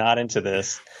 not into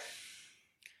this.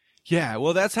 Yeah,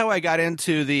 well, that's how I got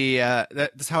into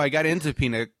that's how I got into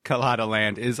Pina Colada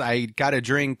Land. Is I got a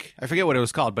drink. I forget what it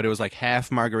was called, but it was like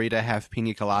half margarita, half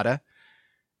pina colada,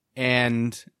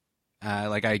 and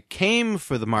like I came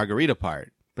for the margarita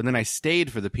part, but then I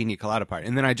stayed for the pina colada part,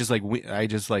 and then I just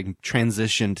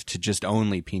transitioned to just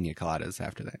only pina coladas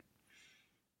after that.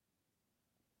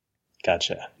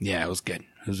 Gotcha. Yeah, it was good.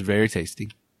 It was very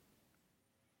tasty.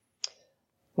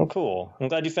 Well, cool. I'm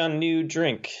glad you found a new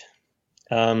drink.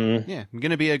 Yeah, I'm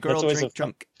gonna be a girl drink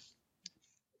drunk.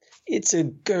 It's a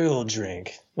girl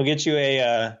drink. We'll get you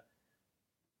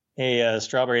a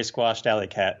strawberry squashed alley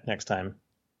cat next time,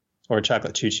 or a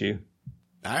chocolate choo choo.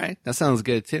 All right, that sounds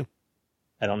good too.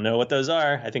 I don't know what those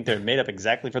are. I think they're made up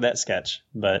exactly for that sketch,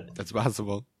 but that's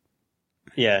possible.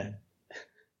 Yeah.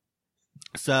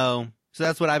 So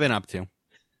that's what I've been up to.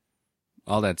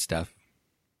 All that stuff.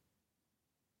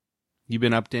 You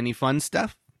been up to any fun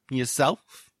stuff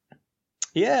yourself?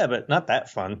 Yeah, but not that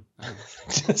fun.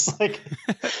 Just like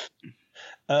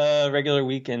regular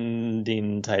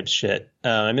weekending type shit.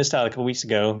 I missed out a couple weeks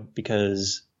ago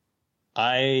because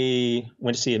I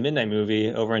went to see a midnight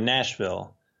movie over in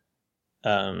Nashville.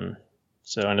 So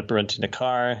I ended up renting a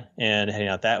car and heading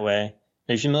out that way.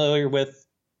 Are you familiar with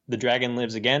The Dragon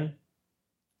Lives Again?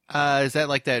 Is that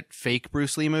like that fake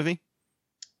Bruce Lee movie?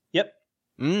 Yep.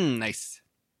 Nice.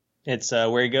 It's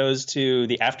where he goes to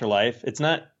the afterlife. It's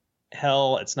not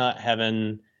hell, it's not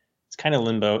heaven, it's kind of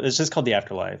limbo. It's just called the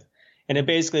afterlife, and it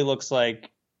basically looks like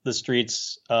the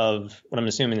streets of what I'm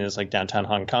assuming is like downtown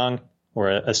Hong Kong, or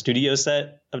a studio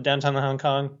set of downtown Hong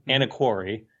Kong, and a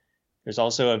quarry. There's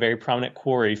also a very prominent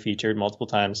quarry featured multiple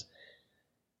times,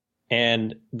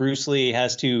 and Bruce Lee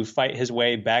has to fight his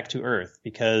way back to Earth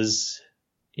because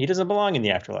he doesn't belong in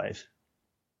the afterlife.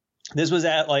 This was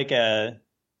at like a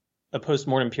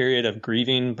post-mortem period of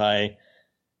grieving by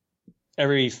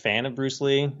every fan of Bruce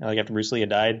Lee, like after Bruce Lee had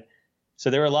died. So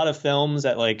there were a lot of films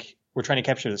that like were trying to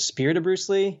capture the spirit of Bruce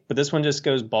Lee, but this one just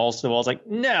goes balls to the walls like,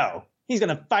 no, he's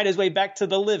going to fight his way back to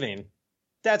the living.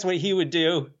 That's what he would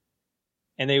do.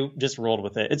 And they just rolled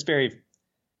with it. It's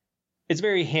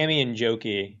very hammy and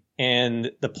jokey,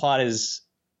 and the plot is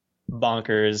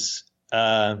bonkers.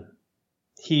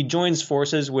 He joins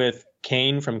forces with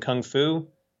Kane from Kung Fu,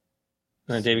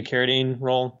 David Carradine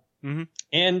role,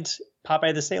 and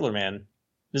Popeye the Sailor Man.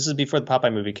 This is before the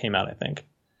Popeye movie came out, I think.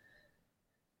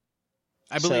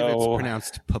 I believe it's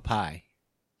pronounced Popeye.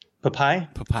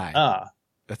 Popeye? Popeye. Ah.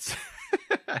 That's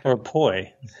or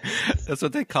Poi. That's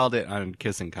what they called it on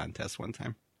Kissing Contest one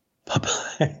time.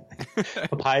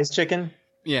 Popeye's chicken?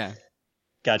 Yeah.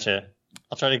 Gotcha.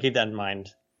 I'll try to keep that in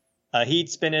mind. He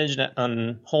eats spinach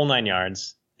on whole 9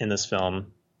 yards in this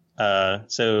film.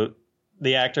 So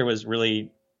the actor was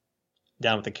really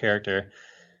down with the character.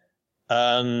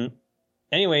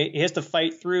 Anyway, he has to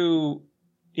fight through.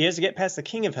 He has to get past the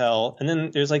King of Hell, and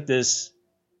then there's like this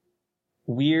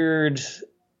weird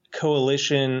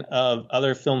coalition of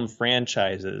other film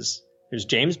franchises. There's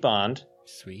James Bond.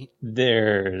 Sweet.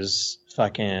 There's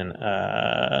fucking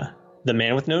The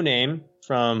Man with No Name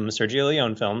from Sergio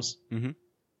Leone films. Mm-hmm.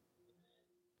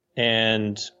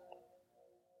 And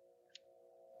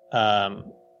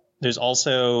there's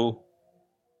also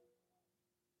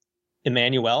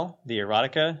Emmanuelle, the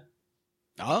erotica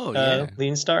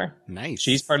leading star. Nice.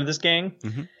 She's part of this gang.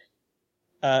 Mm-hmm.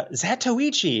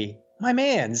 Zatoichi, my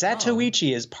man,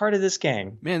 Zatoichi is part of this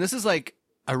gang. Man, this is like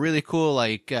a really cool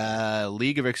League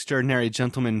of Extraordinary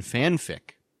Gentlemen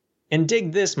fanfic. And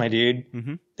dig this, my dude.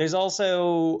 Mm-hmm. There's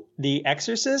also The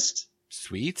Exorcist.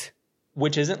 Sweet.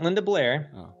 Which isn't Linda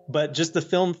Blair, but just the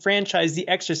film franchise The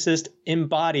Exorcist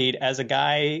embodied as a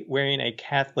guy wearing a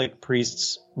Catholic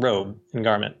priest's robe and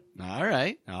garment. All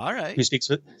right. Who speaks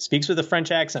with a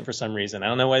French accent for some reason. I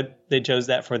don't know why they chose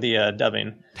that for the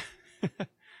dubbing.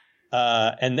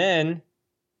 And then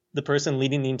the person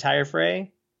leading the entire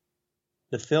fray,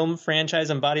 the film franchise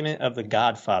embodiment of The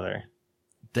Godfather.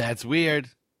 That's weird.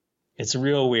 It's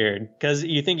real weird because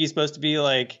you think he's supposed to be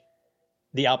like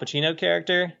the Al Pacino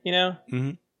character, you know?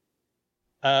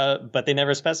 Mm-hmm. But they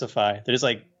never specify. They're just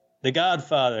like, The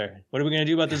Godfather. What are we going to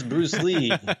do about this Bruce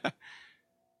Lee?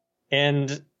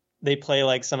 And they play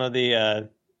like some of the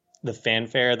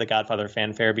fanfare, the Godfather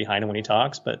fanfare behind him when he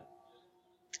talks. But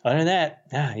other than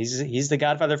that, he's the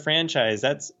Godfather franchise.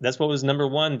 That's what was number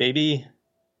one, baby,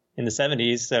 in the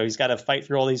 70s. So he's got to fight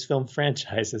through all these film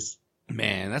franchises.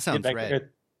 Man, that sounds rad.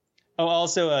 Oh,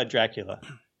 also Dracula.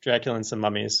 Dracula and some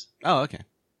mummies. Oh, okay.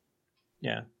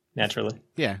 Yeah, naturally.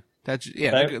 Yeah,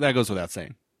 that goes without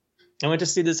saying. I went to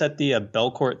see this at the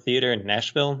Belcourt Theater in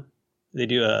Nashville. They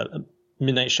do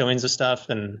midnight showings of stuff,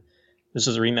 and this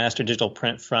was a remastered digital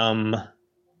print from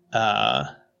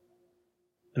American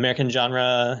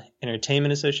Genre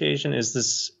Entertainment Association. Is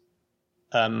this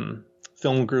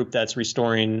film group that's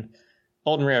restoring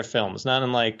old and rare films, not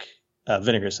unlike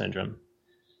Vinegar Syndrome.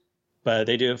 But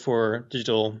they do it for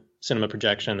digital cinema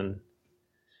projection and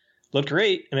looked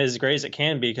great. I mean, as great as it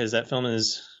can be because that film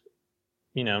is,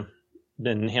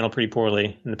 been handled pretty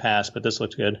poorly in the past, but this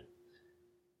looked good.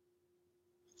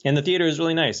 And the theater is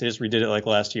really nice. They just redid it like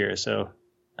last year, so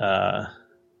it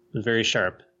was very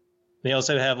sharp. They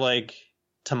also have like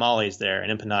tamales there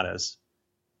and empanadas.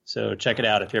 So check it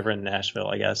out if you're ever in Nashville,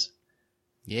 I guess.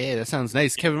 Yeah, that sounds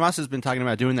nice. Kevin Moss has been talking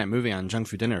about doing that movie on Junk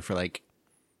Food Dinner for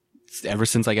ever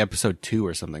since episode 2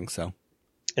 or something. So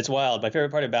it's wild. My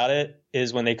favorite part about it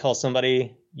is when they call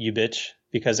somebody you bitch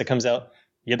because it comes out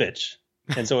you bitch.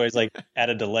 And it's always like at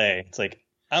a delay. It's like,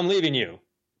 I'm leaving you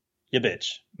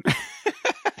bitch.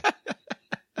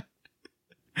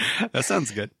 That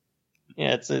sounds good.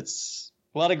 Yeah, it's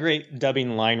a lot of great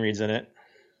dubbing line reads in it.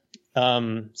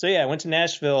 So yeah, I went to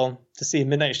Nashville to see a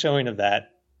midnight showing of that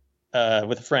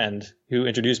with a friend who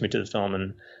introduced me to the film,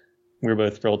 and we were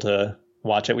both thrilled to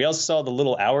watch it. We also saw The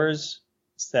Little Hours.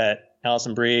 It's that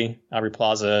Alison Brie, Aubrey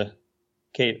Plaza,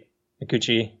 Kate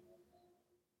Micucci.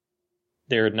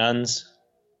 They're nuns,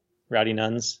 rowdy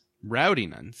nuns. Rowdy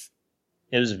nuns?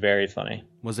 It was very funny.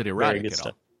 Was it erotic at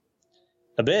all?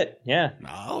 A bit, yeah.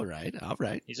 All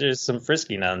right. These are some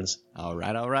frisky nuns. All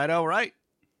right. All right.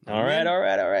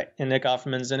 And Nick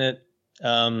Offerman's in it.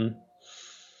 And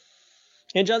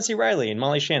John C. Reilly and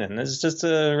Molly Shannon. It's just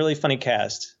a really funny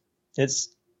cast. It's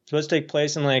supposed to take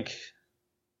place in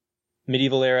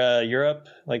medieval era Europe.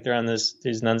 Like they're on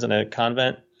these nuns in a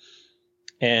convent.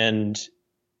 And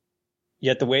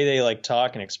yet the way they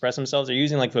talk and express themselves, they're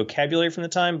using vocabulary from the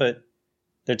time, but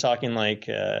they're talking like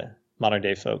modern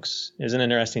day folks. It was an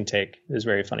interesting take. It was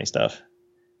very funny stuff.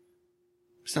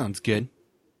 Sounds good.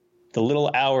 The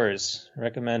Little Hours.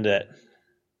 Recommend it.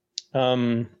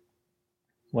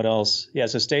 What else? Yeah,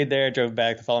 so stayed there, drove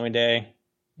back the following day.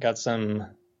 Got some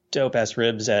dope ass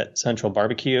ribs at Central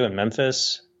Barbecue in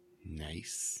Memphis.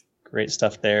 Nice. Great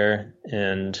stuff there.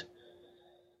 And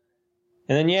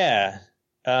then I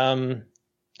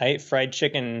ate fried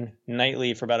chicken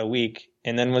nightly for about a week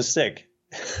and then was sick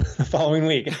the following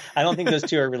week. I don't think those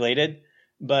two are related,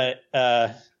 but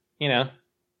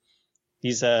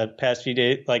these past few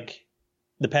days,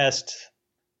 the past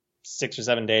 6 or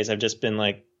 7 days, I've just been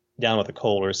down with a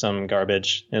cold or some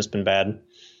garbage. It's been bad.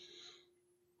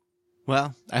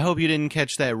 Well, I hope you didn't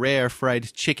catch that rare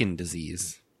fried chicken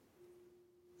disease.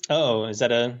 Oh, is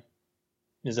that a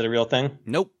real thing?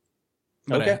 Nope.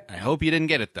 But Okay. I hope you didn't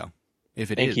get it, though. If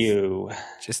it is. Thank you.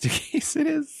 Just in case it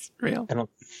is real. I don't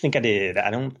think I did.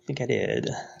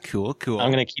 Cool.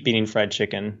 I'm going to keep eating fried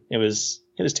chicken. It was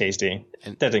tasty.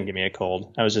 That didn't give me a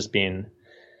cold. I was just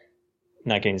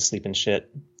not getting sleep and shit.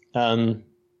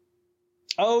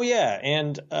 Oh yeah.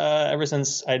 And, ever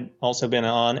since I'd also been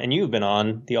on, and you've been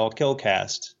on the All Kill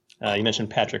cast, you mentioned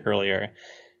Patrick earlier,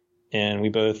 and we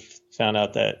both found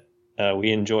out that,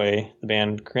 we enjoy the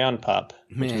band Crayon Pop,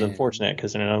 which is unfortunate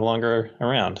because they're no longer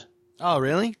around. Oh,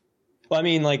 really? Well, I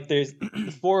mean, like, there's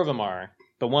 4 of them are,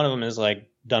 but one of them is like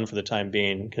done for the time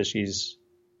being because she's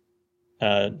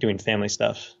doing family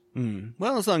stuff.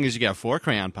 Well, as long as you got 4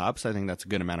 Crayon Pops, I think that's a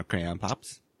good amount of Crayon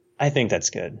Pops. I think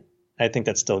that's good. I think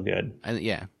that's still good.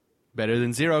 Yeah, better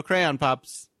than 0 Crayon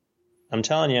Pops. I'm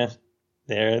telling you,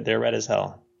 they're red as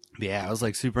hell. Yeah, I was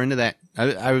like super into that.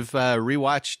 I've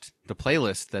rewatched the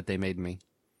playlist that they made me,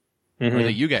 or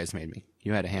that you guys made me.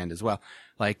 You had a hand as well,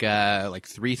 like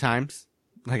 3 times.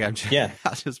 Like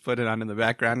I'll just put it on in the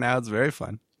background now. It's very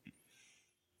fun.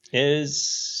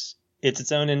 It's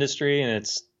its own industry, and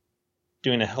it's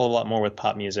doing a hell of a lot more with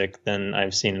pop music than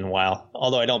I've seen in a while.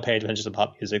 Although I don't pay attention to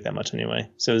pop music that much anyway.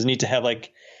 So it was neat to have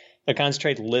like a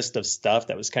concentrated list of stuff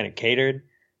that was kind of catered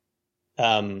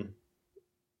to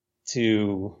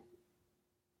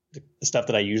the stuff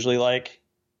that I usually like.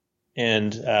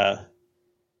 And I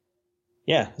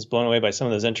was blown away by some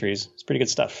of those entries. It's pretty good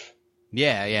stuff.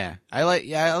 Yeah. I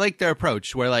like their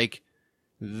approach where like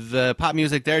the pop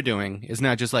music they're doing is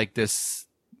not just like this.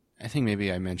 I think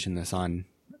maybe I mentioned this on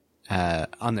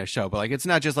their show, but like it's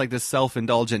not just like this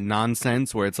self-indulgent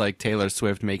nonsense where it's like Taylor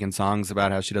Swift making songs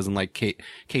about how she doesn't like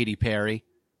Katy Perry.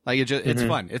 Like it's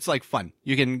fun. It's like fun.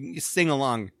 You can sing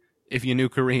along if you knew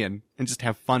Korean and just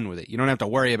have fun with it. You don't have to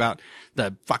worry about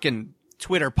the fucking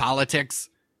Twitter politics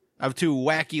of 2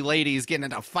 wacky ladies getting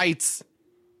into fights.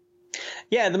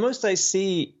 Yeah, the most I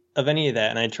see of any of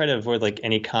that, and I try to avoid like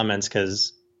any comments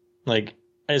because like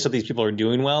I just hope these people are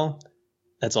doing well.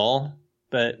 That's all.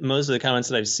 But most of the comments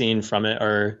that I've seen from it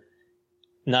are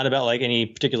not about like any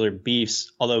particular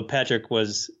beefs. Although Patrick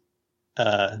was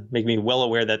making me well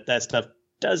aware that stuff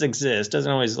does exist.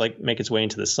 Doesn't always like make its way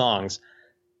into the songs.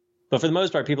 But for the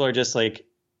most part, people are just like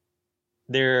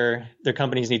their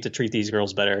companies need to treat these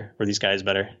girls better or these guys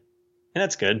better, and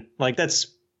that's good. Like that's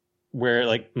where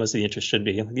like most of the interest should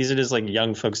be. These are just like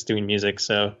young folks doing music,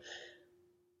 so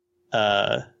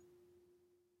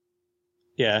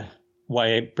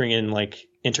why bring in like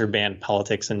interband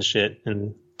politics and shit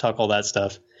and talk all that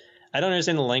stuff? I don't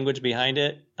understand the language behind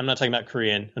it. I'm not talking about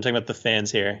Korean. I'm talking about the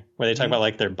fans here, where they talk about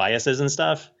like their biases and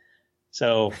stuff.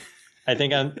 So I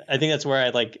think that's where I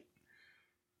like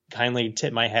kindly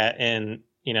tip my hat and,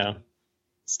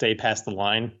 stay past the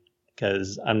line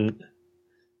because I'm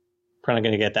probably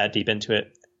going to get that deep into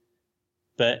it.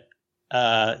 But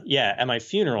at my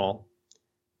funeral,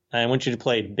 I want you to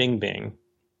play Bing Bing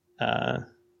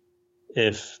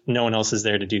if no one else is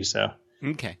there to do so.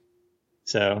 Okay.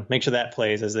 So make sure that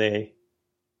plays as they,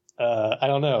 I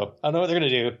don't know what they're going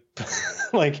to do.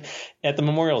 Like at the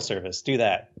memorial service, do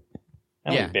that. I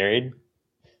don't get buried. I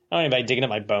don't want anybody digging up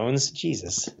my bones.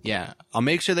 Jesus. Yeah. I'll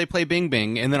make sure they play Bing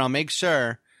Bing, and then I'll make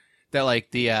sure that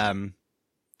like the,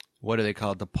 what are they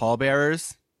called? The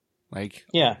pallbearers? Like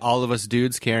all of us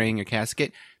dudes carrying a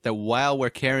casket, that while we're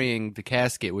carrying the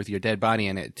casket with your dead body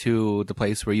in it to the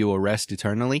place where you will rest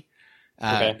eternally,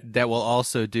 that will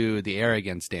also do the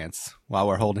arrogance dance while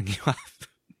we're holding you up.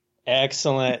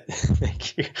 Excellent.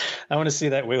 Thank you. I want to see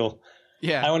that wheel.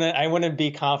 Yeah. I want to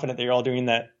be confident that you're all doing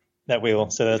that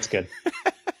wheel. So that's good.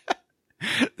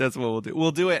 That's what we'll do.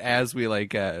 We'll do it as we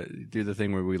like do the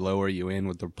thing where we lower you in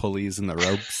with the pulleys and the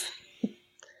ropes.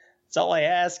 That's all I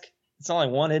ask. That's all I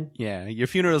wanted. Yeah. Your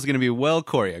funeral is going to be well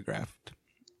choreographed.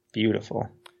 Beautiful.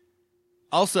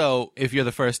 Also, if you're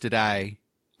the first to die,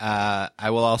 I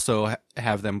will also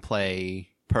have them play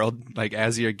Pearl, like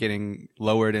as you're getting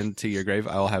lowered into your grave,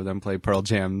 I will have them play Pearl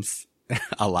Jam's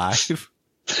Alive.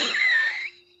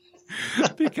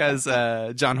 Because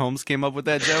John Holmes came up with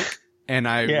that joke, and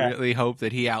I really hope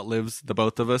that he outlives the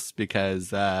both of us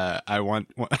because I want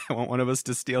one of us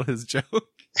to steal his joke.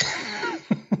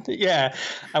 Yeah,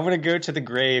 I want to go to the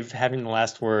grave having the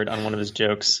last word on one of his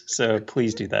jokes. So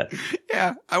please do that.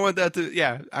 Yeah, I want that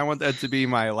to be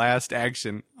my last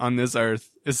action on this earth,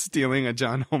 is stealing a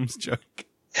John Holmes joke.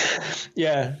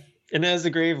 Yeah, and as the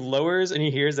grave lowers and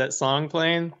he hears that song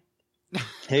playing,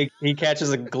 he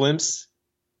catches a glimpse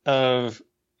of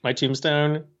my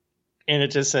tombstone, and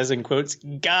it just says in quotes,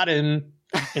 "Got him,"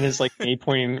 and it's like me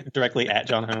pointing directly at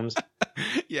John Holmes.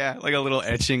 Yeah, like a little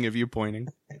etching of you pointing.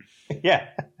 Yeah.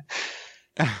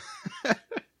 I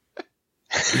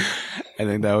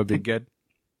think that would be good.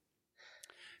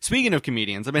 Speaking of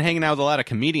comedians, I've been hanging out with a lot of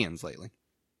comedians lately.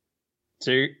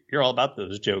 So you're all about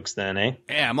those jokes then, eh?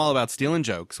 Yeah, I'm all about stealing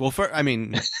jokes. Well,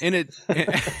 in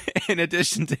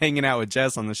addition to hanging out with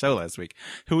Jess on the show last week,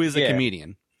 who is a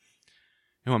comedian,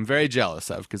 who I'm very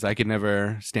jealous of because I could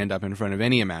never stand up in front of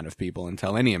any amount of people and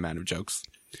tell any amount of jokes.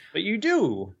 But you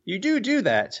do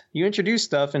that. You introduce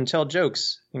stuff and tell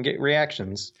jokes and get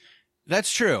reactions.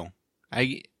 That's true.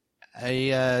 I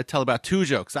tell about 2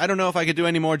 jokes. I don't know if I could do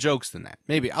any more jokes than that.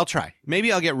 Maybe I'll try.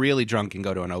 Maybe I'll get really drunk and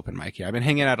go to an open mic here. I've been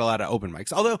hanging out at a lot of open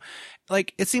mics. Although,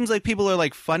 like, it seems like people are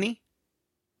like funny.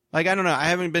 Like, I don't know. I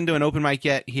haven't been to an open mic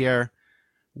yet here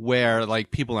where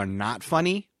like people are not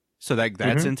funny. So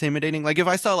that's intimidating. Like if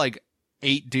I saw like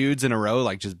 8 dudes in a row,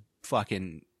 like just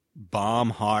fucking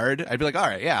bomb hard, I'd be like, all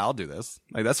right, yeah, I'll do this.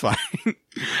 Like, that's fine.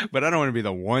 But I don't want to be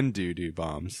the one dude who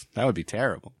bombs. That would be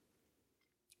terrible.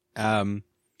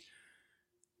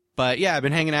 But yeah, I've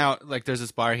been hanging out, like there's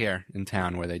this bar here in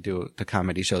town where they do the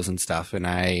comedy shows and stuff. And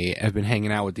I have been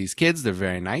hanging out with these kids. They're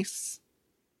very nice.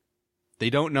 They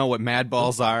don't know what mad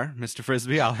balls are, Mr.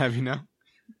 Frisbee. I'll have you know.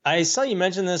 I saw you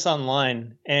mention this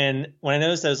online. And when I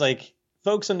noticed, I was like,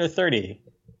 folks under 30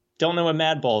 don't know what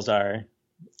mad balls are.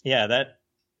 Yeah, that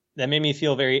made me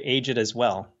feel very aged as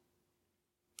well.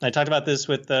 I talked about this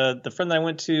with the friend that I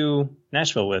went to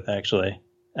Nashville with, actually.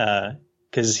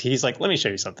 Because he's like, let me show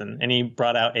you something. And he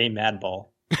brought out a mad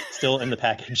ball still in the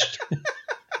package.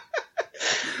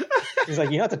 He's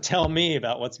like, you don't have to tell me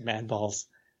about what's mad balls.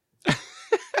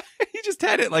 He just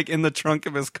had it like in the trunk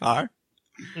of his car.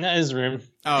 Not his room.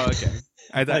 Oh, okay.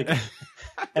 I thought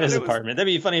at his apartment. That'd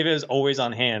be funny if it was always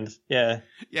on hand. Yeah.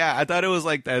 Yeah, I thought it was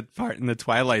like that part in the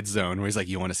Twilight Zone where he's like,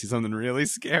 you want to see something really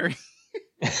scary?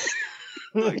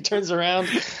 He turns around.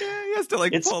 Yeah, he has to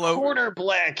like it's pull over. It's quarter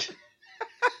black.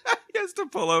 He has to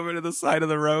pull over to the side of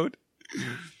the road.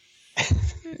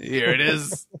 Here it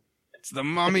is. It's the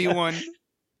mummy one.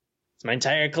 It's my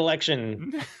entire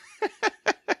collection.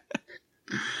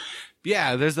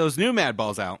 Yeah, there's those new Mad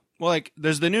Balls out. Well, like,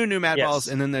 there's the new Mad Balls,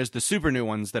 and then there's the super new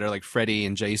ones that are like Freddy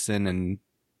and Jason and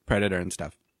Predator and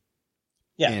stuff.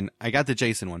 Yeah. And I got the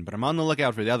Jason one, but I'm on the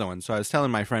lookout for the other one. So I was telling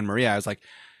my friend Maria, I was like,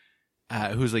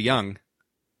 who's a young,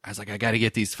 I was like, I got to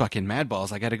get these fucking Mad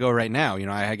Balls. I got to go right now. You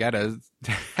know, I got to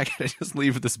just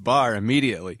leave this bar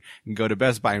immediately and go to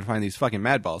Best Buy and find these fucking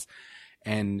Mad Balls.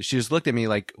 And she just looked at me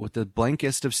like with the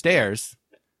blankest of stares.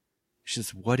 She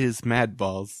says, what is Mad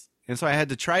Balls? And so I had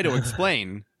to try to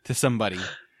explain to somebody,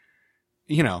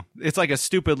 you know, it's like a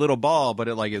stupid little ball, but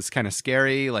it like is kind of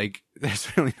scary. Like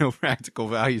there's really no practical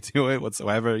value to it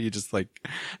whatsoever. You just like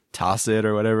toss it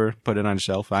or whatever, put it on a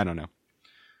shelf. I don't know.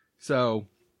 So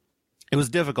it was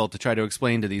difficult to try to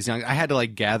explain to these young. I had to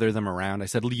like gather them around. I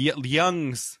said,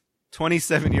 youngs,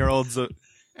 27-year-olds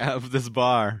of this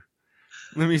bar.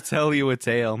 Let me tell you a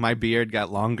tale. My beard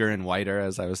got longer and whiter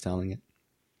as I was telling it.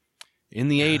 In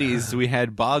the 80s, we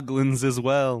had boglins as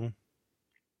well.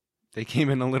 They came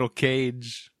in a little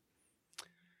cage.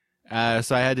 So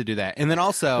I had to do that. And then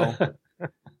also,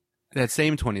 that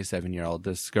same 27-year-old,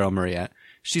 this girl, Maria,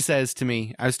 she says to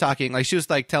me, I was talking, like, she was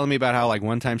like telling me about how like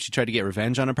one time she tried to get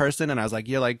revenge on a person. And I was like,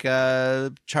 you're like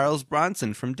Charles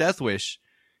Bronson from Death Wish.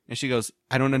 And she goes,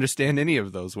 I don't understand any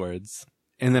of those words.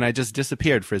 And then I just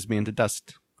disappeared, Frisbee, into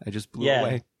dust. I just blew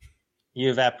away. You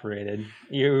evaporated.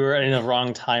 You were in the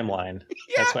wrong timeline.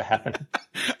 Yeah. That's what happened.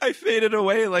 I faded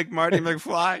away like Marty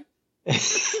McFly.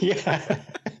 Yeah.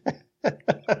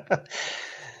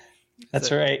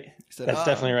 That's right. That's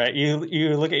definitely right.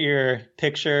 You look at your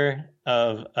picture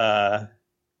of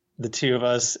the two of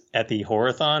us at the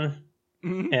Horathon,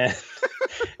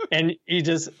 and you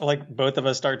just like both of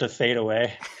us start to fade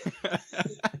away.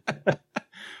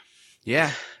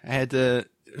 Yeah, I had to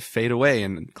fade away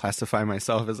and classify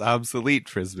myself as obsolete,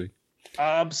 Frisbee.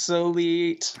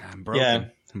 Obsolete. I'm broken. Yeah.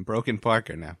 I'm broken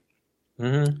Parker now.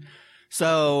 Mm-hmm.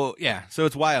 So yeah, so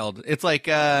it's wild. It's like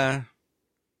I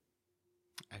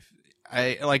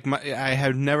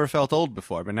have never felt old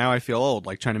before, but now I feel old.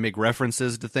 Like trying to make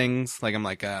references to things. Like I'm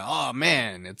like, oh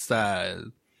man, it's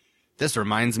this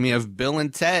reminds me of Bill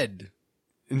and Ted,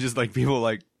 and just like people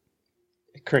like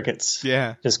crickets.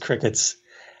 Yeah, just crickets.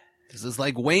 This is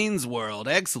like Wayne's World.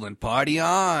 Excellent. Party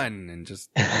on. And just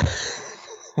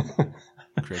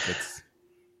crickets.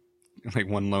 Like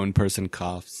one lone person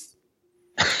coughs.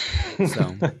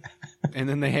 So, and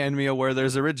then they hand me a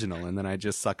Werther's Original, and then I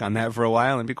just suck on that for a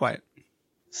while and be quiet.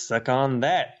 Suck on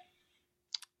that,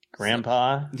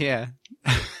 Grandpa. Yeah.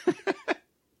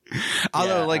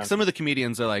 Although, like, some of the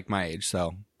comedians are like my age,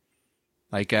 so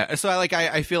Like,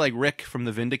 I feel like Rick from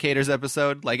the Vindicators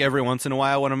episode. Like every once in a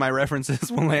while, one of my references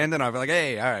will land, and I'll be like,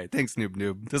 "Hey, all right, thanks,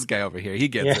 Noob. This guy over here, he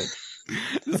gets it.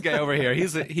 This guy over here,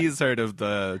 he's heard of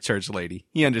the church lady.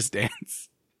 He understands."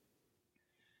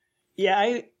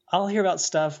 Yeah, I'll hear about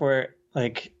stuff where,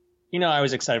 like, I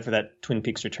was excited for that Twin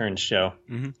Peaks Returns show,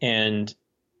 and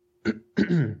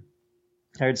I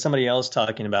heard somebody else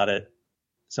talking about it.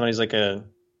 Somebody's like I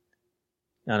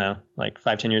don't know, like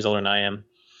 5-10 years older than I am.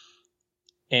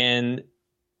 And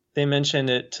they mentioned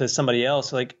it to somebody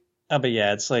else, like, oh, but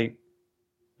yeah, it's like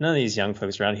none of these young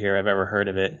folks around here have ever heard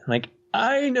of it. I'm like,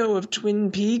 I know of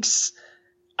Twin Peaks.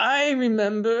 I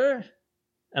remember.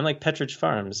 I'm like Petridge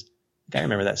Farms. Like, I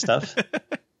remember that stuff.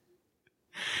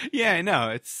 Yeah, I know.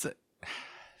 It's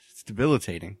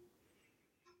debilitating.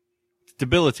 It's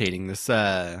debilitating, this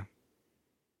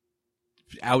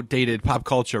outdated pop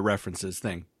culture references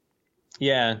thing.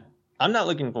 Yeah, I'm not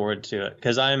looking forward to it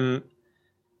because I'm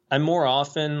more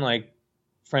often like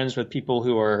friends with people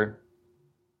who are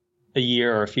a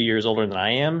year or a few years older than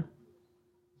I am.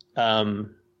 I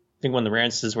think one of the rare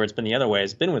instances where it's been the other way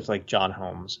has been with like John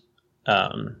Holmes,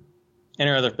 and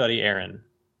our other buddy Aaron.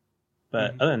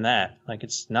 But other than that, like,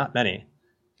 it's not many.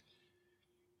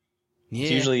 Yeah.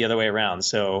 It's usually the other way around.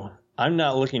 So I'm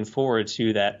not looking forward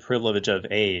to that privilege of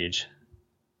age.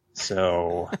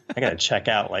 So I gotta check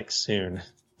out like soon.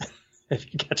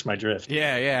 If you catch my drift.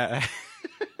 Yeah.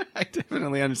 I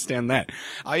definitely understand that.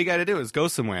 All you got to do is go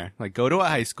somewhere, like go to a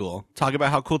high school, talk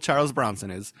about how cool Charles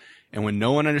Bronson is, and when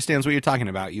no one understands what you're talking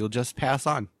about, you'll just pass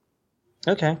on.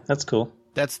 Okay, that's cool.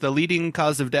 That's the leading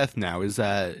cause of death now, is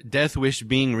Death Wish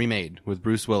being remade with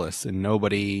Bruce Willis and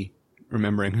nobody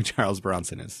remembering who Charles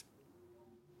Bronson is.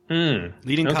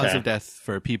 Leading cause of death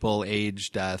for people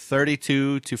aged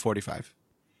 32 to 45.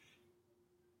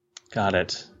 Got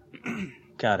it.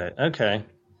 Okay.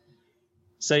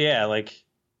 So yeah, like,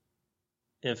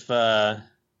 if what's a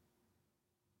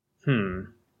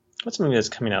movie that's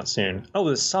coming out soon? Oh,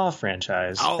 the Saw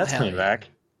franchise. That's coming back.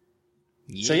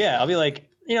 Yeah. So yeah, I'll be like,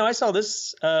 I saw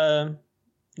this. The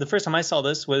first time I saw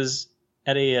this was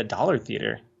at a dollar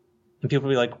theater, and people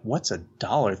will be like, "What's a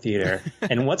dollar theater?"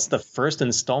 And what's the first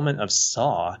installment of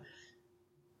Saw?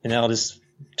 And I'll just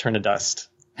turn to dust.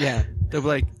 Yeah, they'll be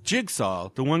like, "Jigsaw,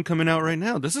 the one coming out right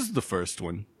now. This is the first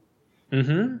one."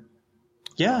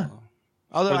 Yeah.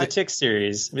 Although or the Tick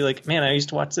series. I'd be like, man, I used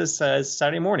to watch this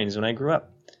Saturday mornings when I grew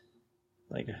up.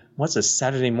 Like, what's a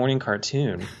Saturday morning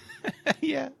cartoon?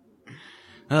 Yeah.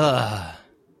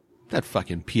 That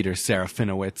fucking Peter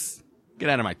Serafinowicz. Get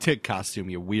out of my Tick costume,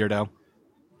 you weirdo.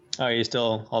 Oh, are you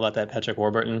still all about that Patrick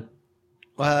Warburton?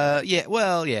 Yeah,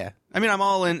 well, yeah. I mean, I'm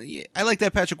all in. I like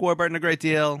that Patrick Warburton a great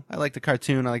deal. I like the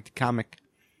cartoon. I like the comic.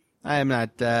 I am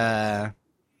not, I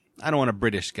don't want a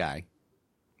British guy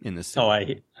in this scene. Oh,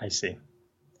 I see.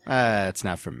 It's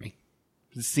not for me.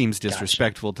 It seems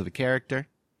disrespectful to the character.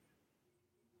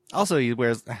 Also, he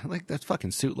wears, like, that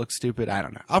fucking suit looks stupid. I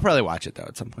don't know. I'll probably watch it, though,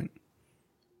 at some point.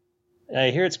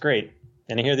 I hear it's great.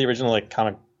 And I hear the original, like,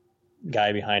 comic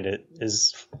guy behind it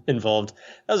is involved.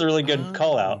 That was a really good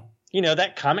call out. You know,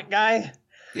 that comic guy?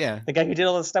 Yeah. The guy who did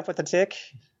all the stuff with the Tick?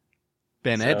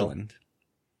 Ben Edlund.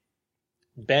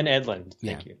 Ben Edlund.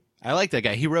 Thank you. I like that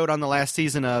guy. He wrote on the last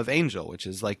season of Angel, which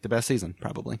is like the best season,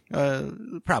 probably.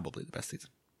 Probably the best season.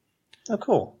 Oh,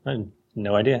 cool. I had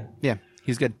no idea. Yeah,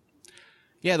 he's good.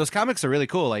 Yeah, those comics are really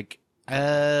cool. Like,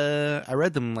 I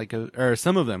read them or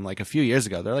some of them like a few years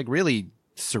ago. They're like really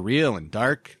surreal and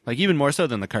dark, like even more so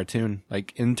than the cartoon.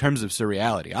 Like in terms of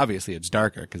surreality, obviously it's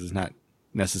darker because it's not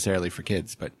necessarily for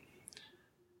kids, but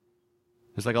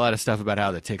there's like a lot of stuff about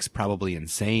how the Tick's probably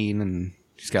insane and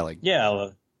he's got like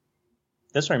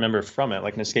that's what I remember from it,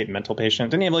 like an escaped mental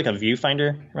patient. Didn't he have like a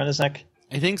viewfinder around his neck?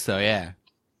 I think so, yeah.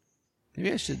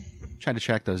 Maybe I should try to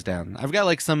track those down. I've got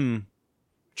like some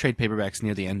trade paperbacks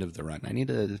near the end of the run. I need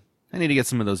to get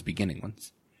some of those beginning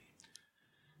ones.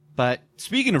 But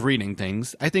speaking of reading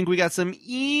things, I think we got some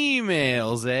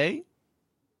emails, eh?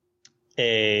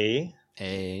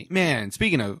 Man,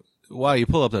 speaking of, while you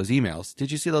pull up those emails,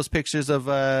 did you see those pictures of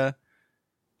my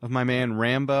man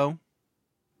Rambo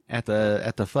at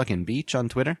the fucking beach on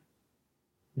Twitter?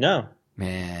 No.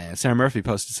 Man, Sarah Murphy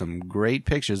posted some great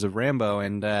pictures of Rambo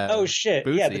and oh shit,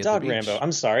 Bootsy yeah, the dog Rambo.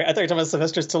 I'm sorry, I thought you were talking about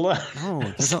Sylvester Stallone. No,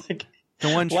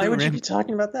 the one. Why would you be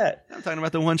talking about that? I'm talking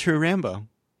about the one true Rambo.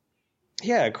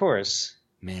 Yeah, of course.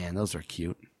 Man, those are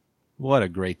cute. What a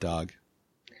great dog.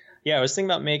 Yeah, I was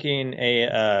thinking about making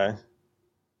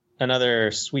another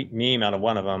sweet meme out of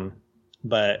one of them,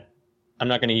 but I'm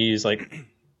not going to use like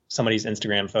somebody's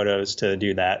Instagram photos to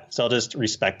do that. So I'll just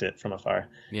respect it from afar.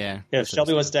 Yeah. If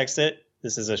Shelby wants to text it,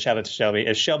 this is a shout out to Shelby.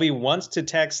 If Shelby wants to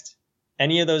text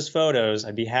any of those photos,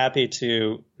 I'd be happy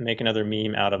to make another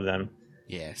meme out of them.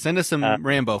 Yeah, send us some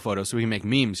Rambo photos so we can make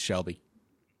memes, Shelby.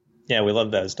 Yeah, we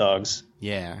love those dogs.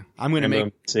 Yeah, I'm gonna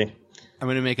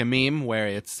make a meme where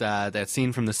it's that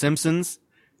scene from The Simpsons,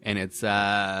 and it's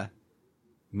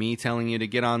me telling you to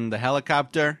get on the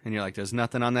helicopter, and you're like, "There's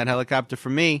nothing on that helicopter for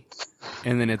me,"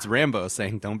 and then it's Rambo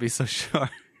saying, "Don't be so sure."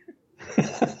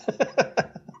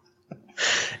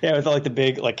 Yeah, with like the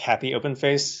big like happy open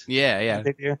face. Yeah.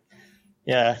 They do.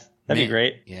 Yeah, that'd be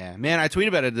great. Yeah, man, I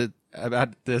tweeted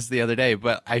about this the other day,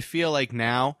 but I feel like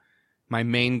now my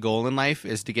main goal in life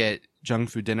is to get junk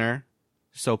food dinner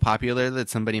so popular that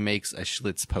somebody makes a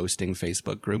Schlitz posting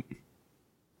Facebook group.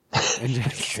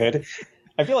 Good.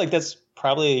 I feel like that's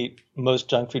probably most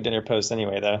junk food dinner posts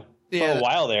anyway, though. Yeah. For a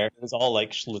while there, it was all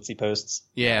like Schlitzy posts.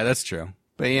 Yeah, that's true.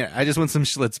 But yeah, I just want some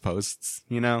Schlitz posts,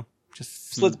 you know?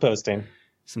 Just Schlitz posting.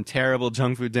 Some terrible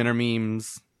junk food dinner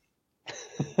memes.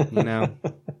 You know?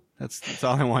 That's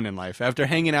all I want in life. After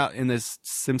hanging out in this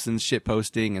Simpsons shit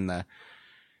posting and the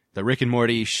Rick and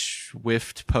Morty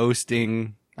Swift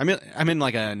posting, I'm in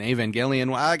like an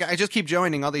Evangelion. I just keep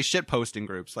joining all these shit posting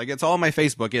groups. Like, it's all my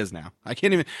Facebook is now. I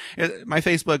can't even. My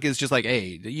Facebook is just like,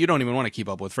 hey, you don't even want to keep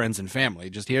up with friends and family.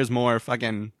 Just here's more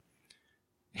Mr.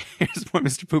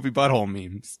 Poopy Butthole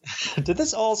memes. Did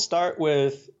this all start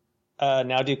with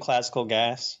Now Do Classical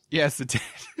Gas? Yes, it did.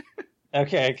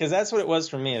 Okay, because that's what it was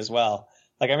for me as well.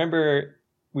 Like, I remember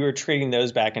we were trading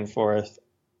those back and forth.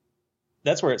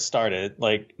 That's where it started.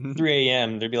 Like 3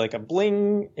 a.m., there'd be like a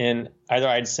bling, and either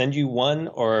I'd send you one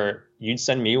or you'd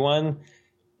send me one.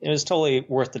 It was totally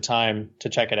worth the time to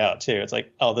check it out too. It's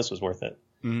like, oh, this was worth it.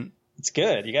 Mm-hmm. It's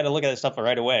good. You got to look at that stuff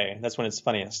right away. That's when it's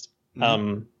funniest.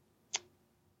 Mm-hmm.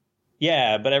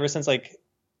 Yeah, but ever since like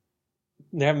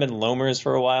there haven't been Lomers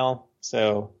for a while,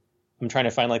 so I'm trying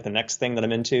to find like the next thing that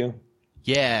I'm into.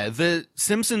 Yeah, the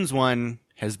Simpsons one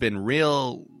has been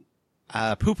real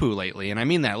poo-poo lately, and I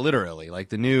mean that literally. Like,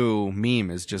 the new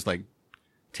meme is just like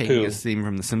taking a theme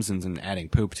from The Simpsons and adding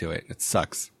poop to it. It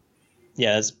sucks.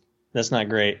 Yeah, that's not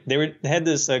great. They had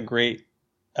this great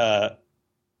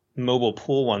mobile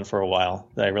pool one for a while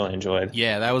that I really enjoyed.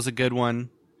 Yeah, that was a good one.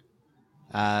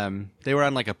 They were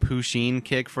on like a Pusheen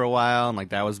kick for a while, and like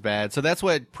that was bad. So that's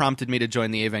what prompted me to join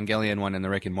the Evangelion one and the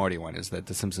Rick and Morty one, is that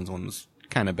the Simpsons one was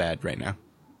kind of bad right now.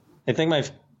 I think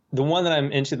the one that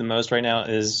I'm into the most right now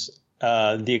is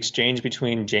the exchange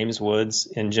between James Woods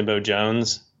and Jimbo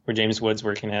Jones, where James Woods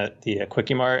working at the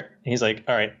Quickie Mart. And he's like,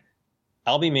 all right,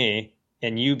 I'll be me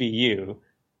and you be you.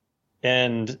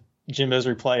 And Jimbo's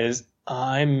reply is,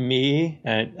 I'm me.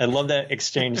 And I love that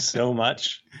exchange so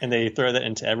much. And they throw that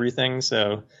into everything.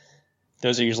 So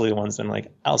those are usually the ones that I'm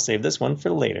like, I'll save this one for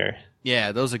later.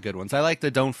 Yeah, those are good ones. I like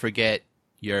the don't forget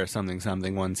your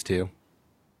something ones too.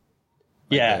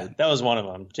 Yeah, that was one of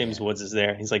them. James Woods is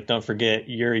there. He's like, don't forget,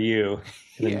 you're you.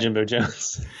 And then Jimbo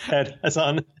Jones' head is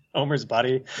on Homer's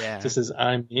body. Yeah. Just says,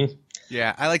 I'm me.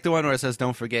 Yeah, I like the one where it says,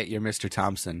 don't forget, you're Mr.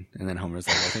 Thompson. And then Homer's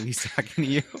like, I think he's talking to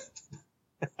you.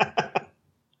 That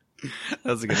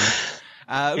was a good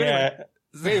one. Yeah.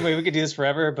 Anyway, we could do this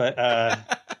forever, but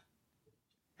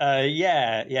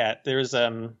yeah. There's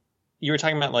you were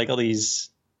talking about like all these.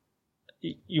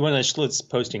 You want a Schlitz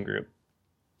posting group.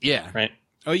 Yeah. Right.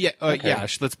 Oh yeah, yeah,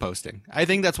 Schlitz posting. I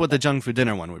think that's what the junk food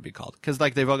dinner one would be called, because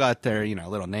like they've all got their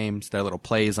little names, their little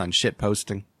plays on shit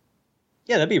posting.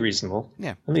 Yeah, that'd be reasonable.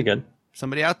 Yeah, that'd be good.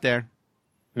 Somebody out there,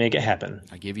 make it happen.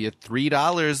 I give you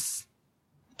 $3.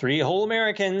 3 whole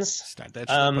Americans. Start that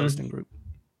shit posting group.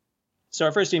 So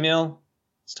our first email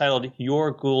is titled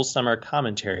 "Your Ghoul Summer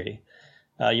Commentary."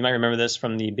 You might remember this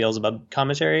from the Beelzebub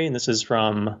commentary, and this is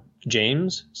from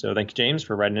James. So thank you, James,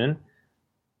 for writing in.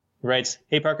 He writes,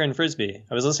 "Hey, Parker and Frisbee.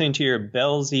 I was listening to your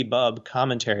Beelzebub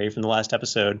commentary from the last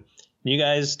episode. And you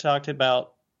guys talking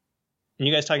about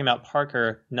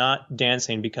Parker not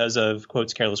dancing because of,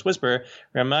 quotes, Careless Whisper,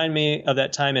 remind me of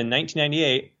that time in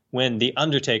 1998 when The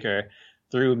Undertaker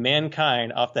threw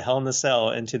Mankind off the Hell in the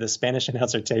Cell into the Spanish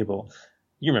announcer table."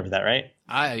 You remember that, right?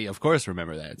 I, of course,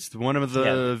 remember that. It's one of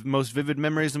the most vivid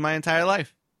memories of my entire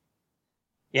life.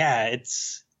 Yeah, it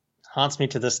haunts me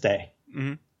to this day.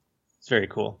 Mm-hmm. It's very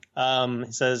cool.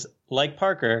 He says, like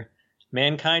Parker,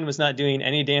 Mankind was not doing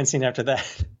any dancing after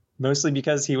that, mostly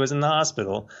because he was in the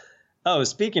hospital. Oh,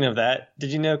 speaking of that,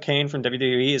 did you know Kane from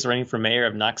WWE is running for mayor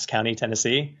of Knox County,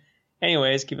 Tennessee?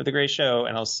 Anyways, keep up the great show,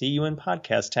 and I'll see you in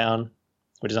Podcast Town,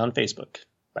 which is on Facebook,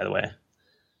 by the way.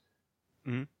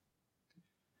 Mm-hmm.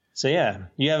 So yeah,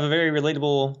 you have a very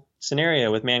relatable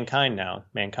scenario with Mankind now.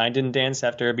 Mankind didn't dance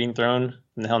after being thrown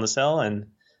in the Hell in the Cell, and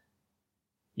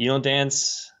you don't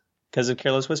dance because of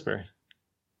Careless Whisper.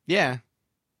 Yeah.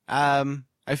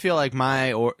 I feel like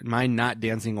my not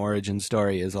dancing origin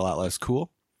story is a lot less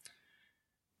cool.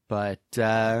 But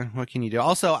what can you do?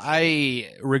 Also,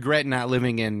 I regret not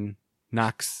living in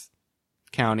Knox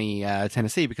County,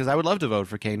 Tennessee, because I would love to vote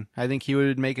for Kane. I think he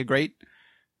would make a great,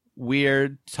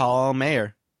 weird, tall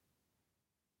mayor.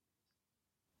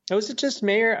 Oh, was it just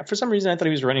mayor? For some reason, I thought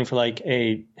he was running for like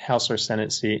a House or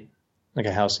Senate seat, like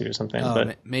a House seat or something. Oh,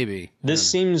 but maybe. This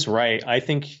seems right. I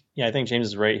think James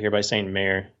is right here by saying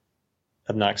mayor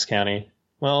of Knox County.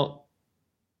 Well,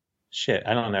 shit,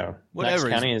 I don't know. Whatever.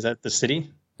 Knox County, is that the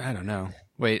city? I don't know.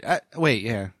 Wait,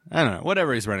 yeah. I don't know.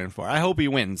 Whatever he's running for. I hope he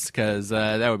wins, because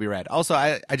that would be rad. Also,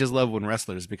 I just love when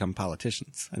wrestlers become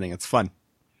politicians. I think it's fun.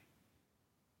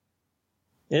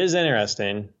 It is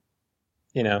interesting.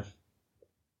 You know.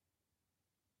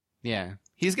 Yeah.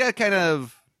 He's got kind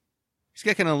of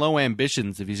low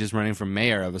ambitions if he's just running for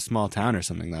mayor of a small town or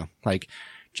something, though. Like,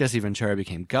 Jesse Ventura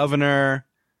became governor.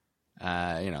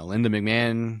 Linda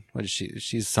McMahon, what is she?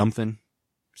 She's something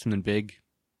big.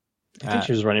 I think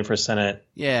she was running for Senate.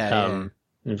 Yeah.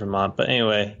 In Vermont. But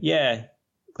anyway, yeah,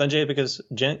 Glenn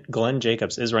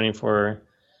Jacobs is running for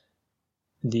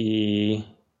the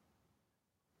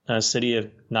city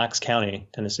of Knox County,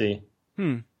 Tennessee.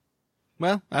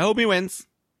 Well, I hope he wins.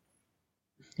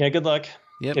 Yeah, good luck.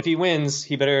 Yep. If he wins,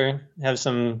 he better have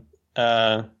some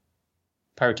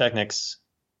pyrotechnics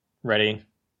ready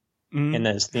in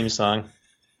his theme song.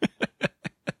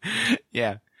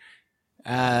 Yeah.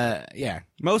 Yeah.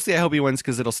 Mostly I hope he wins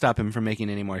because it'll stop him from making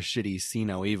any more shitty See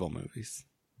No Evil movies.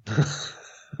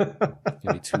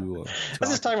 Maybe too I was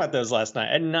just talking about those last night.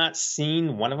 I had not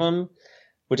seen one of them,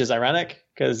 which is ironic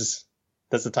because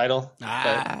that's the title.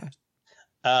 But,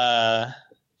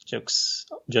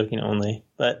 joking only.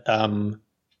 But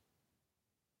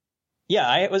yeah,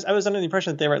 I was under the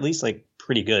impression that they were at least like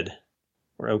pretty good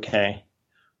or okay,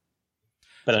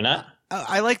 but they're not.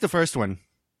 I like the first one.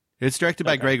 It's directed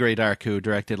by Gregory Dark, who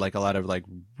directed like a lot of like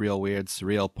real weird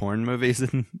surreal porn movies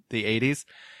in the 80s.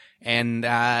 And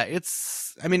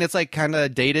it's like kind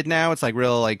of dated now. It's like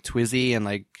real like twizzy and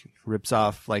like rips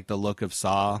off like the look of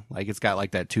Saw. Like it's got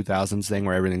like that 2000s thing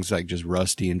where everything's like just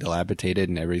rusty and dilapidated,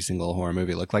 and every single horror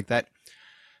movie looked like that.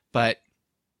 But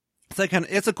it's like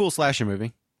it's a cool slasher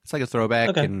movie. It's like a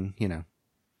throwback, and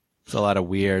it's a lot of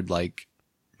weird like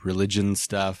religion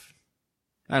stuff.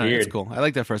 I don't know. It's cool. I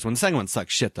like that first one. The second one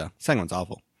sucks shit, though. The second one's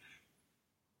awful.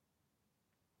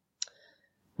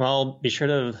 Well, be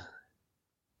sure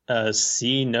to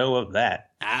see no of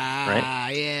that.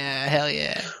 Right? Yeah. Hell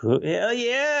yeah. Hell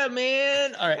yeah,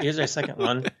 man. All right, here's our second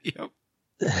one. Yep.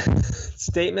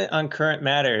 Statement on current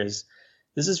matters.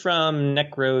 This is from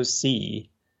Necro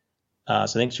C. So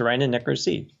thanks for writing in, Necro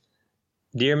C.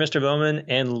 Dear Mr. Bowman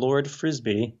and Lord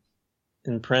Frisbee,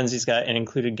 in parentheses got an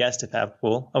included guest if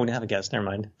applicable. Oh, we don't have a guest. Never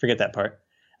mind. Forget that part.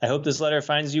 I hope this letter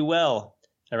finds you well.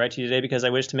 I write to you today because I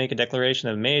wish to make a declaration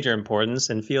of major importance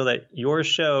and feel that your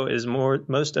show is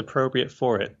most appropriate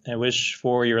for it. I wish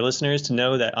for your listeners to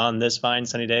know that on this fine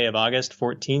sunny day of August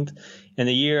 14th, in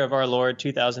the year of our Lord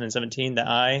 2017, that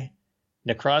I,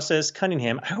 Necrosis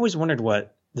Cunningham, I always wondered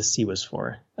what the C was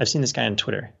for. I've seen this guy on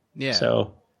Twitter. Yeah.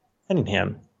 So,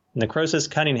 Cunningham. Necrosis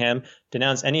Cunningham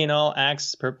denounce any and all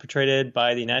acts perpetrated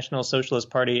by the National Socialist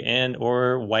Party and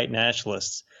or white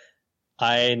nationalists.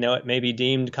 I know it may be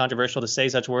deemed controversial to say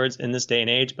such words in this day and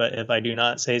age, but if I do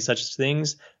not say such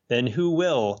things, then who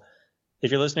will?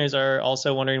 If your listeners are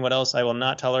also wondering what else I will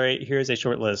not tolerate, here is a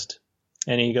short list.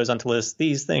 And he goes on to list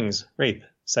these things: rape,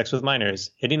 sex with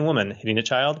minors, hitting a woman, hitting a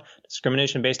child,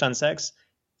 discrimination based on sex,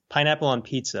 pineapple on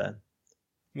pizza.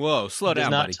 Whoa, slow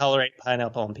down, buddy. Does not tolerate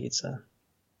pineapple on pizza.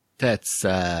 That's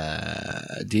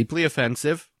deeply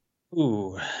offensive.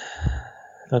 Ooh.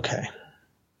 Okay.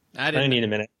 I need a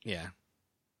minute. Yeah.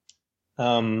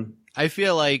 I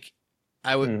feel like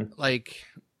I would like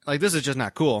this is just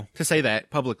not cool to say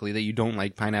that publicly, that you don't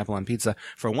like pineapple on pizza,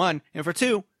 for one. And for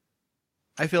two,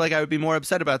 I feel like I would be more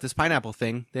upset about this pineapple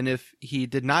thing than if he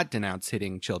did not denounce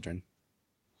hitting children.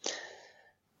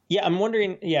 Yeah, I'm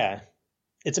wondering. Yeah.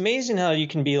 It's amazing how you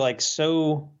can be like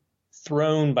so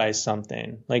thrown by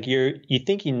something. Like you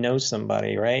think you know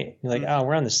somebody, right? You're like, oh,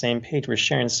 we're on the same page. We're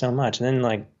sharing so much. And then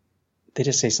like they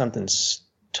just say something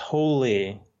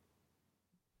totally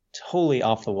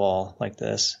off the wall like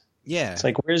this. Yeah. It's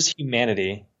like, where's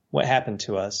humanity? What happened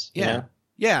to us? Yeah. You know?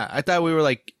 Yeah. I thought we were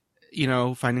like,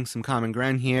 finding some common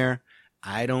ground here.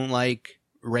 I don't like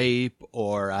rape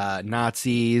or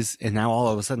Nazis. And now all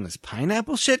of a sudden this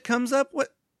pineapple shit comes up.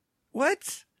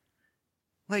 What?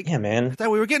 Like, yeah, man. I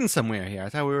thought we were getting somewhere here. I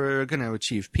thought we were going to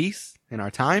achieve peace in our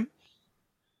time.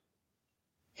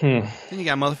 Then you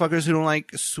got motherfuckers who don't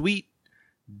like sweet,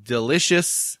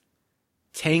 delicious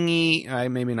tangy.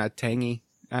 Maybe not tangy.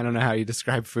 I don't know how you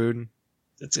describe food.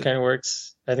 It kind of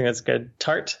works. I think that's good.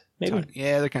 Tart, maybe? Tart.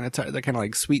 Yeah, they're kind of tart. They're kind of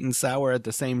like sweet and sour at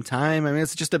the same time. I mean,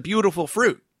 it's just a beautiful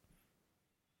fruit.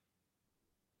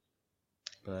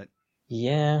 But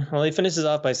yeah, well, he finishes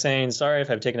off by saying, sorry if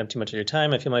I've taken up too much of your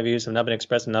time. I feel my views have not been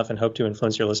expressed enough and hope to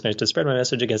influence your listeners to spread my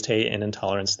message against hate and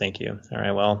intolerance. Thank you. All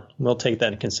right, well, we'll take that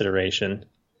into consideration.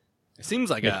 it seems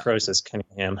like Necrosis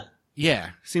Cunningham.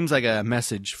 seems like a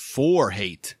message for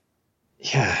hate.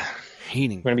 Yeah.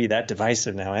 Hating. We're going to be that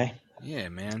divisive now, eh? Yeah,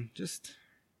 man. Just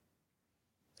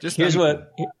Here's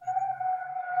what...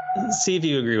 See if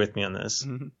you agree with me on this.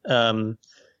 Mhm.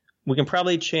 We can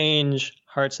probably change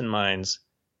hearts and minds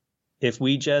if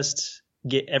we just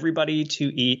get everybody to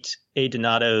eat a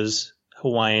Donato's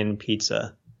Hawaiian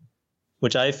pizza,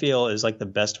 which I feel is like the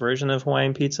best version of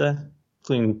Hawaiian pizza,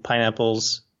 including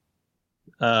pineapples,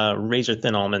 razor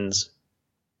thin almonds,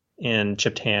 and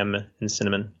chipped ham and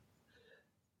cinnamon.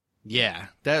 Yeah,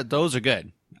 those are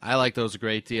good. I like those a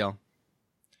great deal.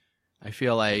 I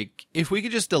feel like if we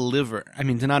could just deliver, I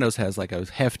mean, Donato's has like a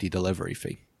hefty delivery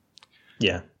fee.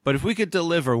 Yeah. But if we could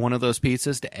deliver one of those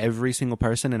pizzas to every single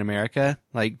person in America,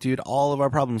 like, dude, all of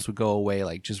our problems would go away,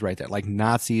 like, just right there. Like,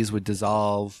 Nazis would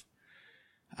dissolve.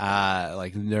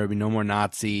 Like, there would be no more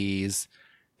Nazis.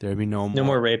 There would be no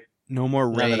more rape. No more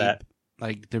rape. None of that.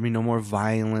 Like, there'd be no more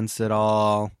violence at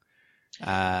all.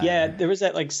 Yeah, there was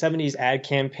that, like, 70s ad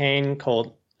campaign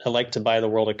called I Like to Buy the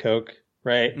World a Coke,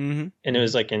 right? Mm-hmm. And it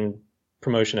was, like, in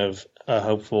promotion of a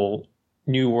hopeful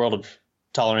new world of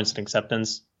tolerance and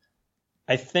acceptance.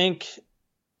 I think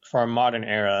for our modern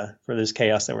era, for this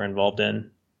chaos that we're involved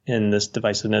in this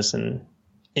divisiveness and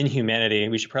inhumanity,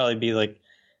 we should probably be like,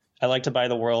 I like to buy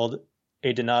the world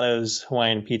a Donato's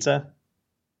Hawaiian pizza.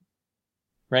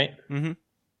 Right? Mm-hmm.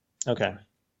 Okay.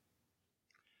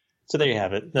 So there you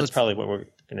have it. That's probably what we're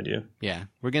going to do. Yeah.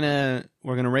 We're gonna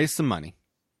raise some money.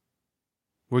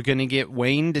 We're going to get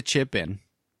Wayne to chip in.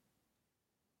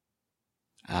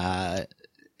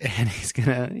 And he's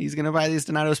gonna buy these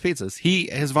Donato's pizzas. He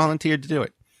has volunteered to do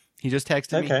it. He just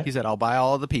texted me. He said, "I'll buy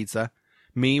all of the pizza."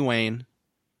 Me, Wayne.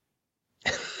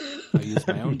 I'll use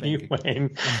my own bank account.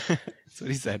 Wayne. That's what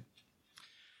he said.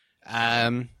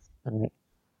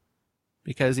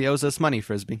 Because he owes us money,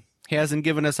 Frisbee. He hasn't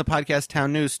given us a Podcast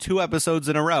Town News 2 episodes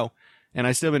in a row, and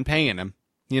I still been paying him.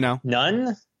 You know,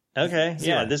 none. Okay,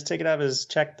 Zero. Yeah, just take it out of his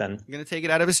check then. I'm gonna take it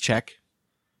out of his check.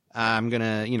 I'm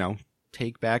gonna,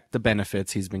 take back the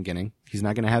benefits he's been getting. He's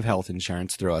not going to have health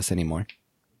insurance through us anymore.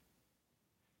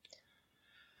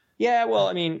 Yeah, well,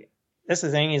 I mean, that's the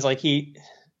thing. Is like you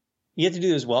have to do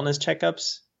those wellness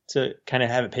checkups to kind of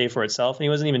have it pay for itself, and he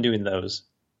wasn't even doing those.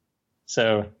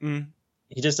 So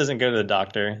he just doesn't go to the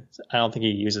doctor. I don't think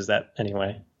he uses that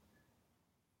anyway.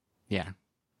 Yeah.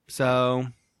 So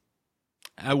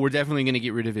we're definitely going to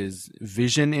get rid of his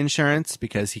vision insurance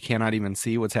because he cannot even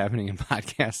see what's happening in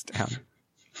Podcast Town.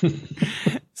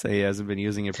 So he hasn't been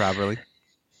using it properly.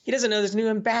 He doesn't know there's a new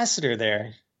ambassador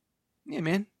there. Yeah,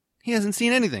 man. He hasn't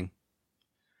seen anything.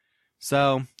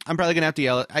 So I'm probably going to have to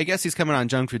yell. I guess he's coming on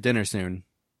Junk for dinner soon.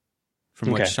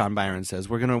 From what Sean Byron says.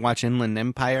 We're going to watch Inland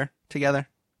Empire together.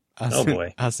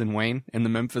 Us and Wayne and the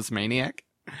Memphis Maniac.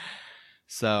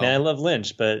 So, man, I love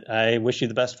Lynch, but I wish you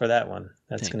the best for that one.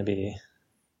 It's going to be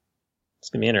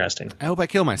interesting. I hope I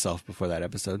kill myself before that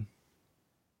episode.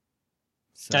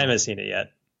 So, I haven't seen it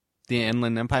yet. The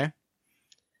Inland Empire?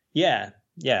 Yeah,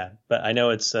 but I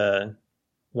know it's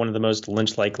one of the most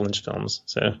Lynch-like Lynch films.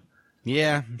 So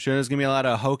yeah, I'm sure there's gonna be a lot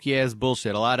of hokey-ass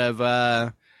bullshit, a lot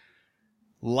of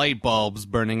light bulbs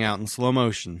burning out in slow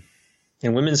motion,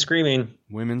 and women screaming.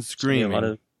 A lot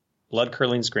of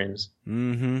blood-curdling screams.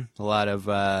 Mm-hmm. A lot of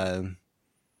I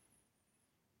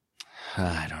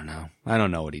don't know. I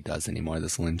don't know what he does anymore.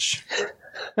 This Lynch.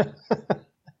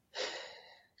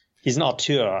 He's an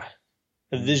auteur.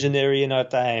 A visionary in our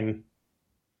time.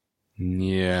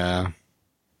 Yeah.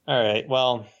 All right.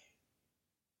 Well,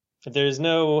 if there's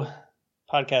no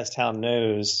Podcast Town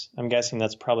News, I'm guessing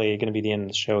that's probably going to be the end of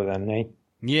the show then, right?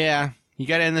 Yeah. You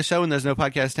got to end the show when there's no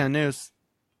Podcast Town News.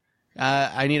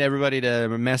 I need everybody to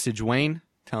message Wayne.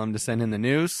 Tell him to send in the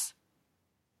news.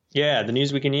 Yeah, the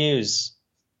news we can use.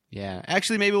 Yeah.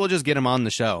 Actually, maybe we'll just get him on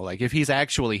the show. Like, if he's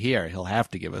actually here, he'll have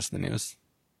to give us the news.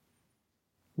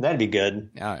 That'd be good.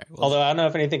 All right. Well, although I don't know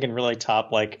if anything can really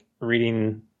top like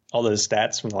reading all those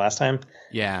stats from the last time.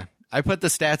 Yeah. I put the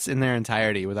stats in their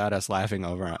entirety without us laughing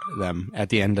over them at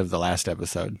the end of the last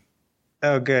episode.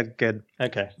 Oh, good.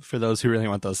 Okay. For those who really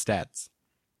want those stats.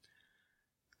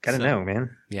 Gotta know,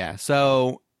 man. Yeah.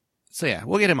 So yeah,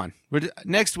 we'll get him on.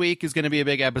 Next week is going to be a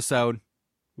big episode.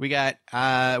 We got,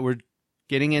 we're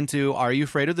getting into Are You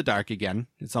Afraid of the Dark again.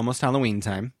 It's almost Halloween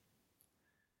time.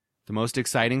 The most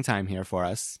exciting time here for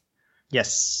us.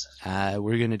 Yes.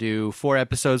 We're going to do 4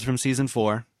 episodes from season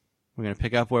 4. We're going to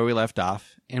pick up where we left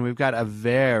off. And we've got a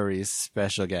very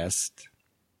special guest.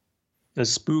 A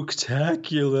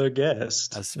spooktacular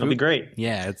guest. It'll be great.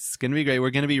 Yeah, it's going to be great.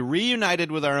 We're going to be reunited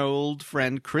with our old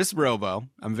friend Chris Brobo.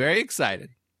 I'm very excited.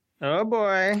 Oh,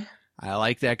 boy. I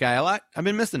like that guy a lot. I've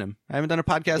been missing him. I haven't done a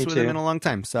podcast with him in a long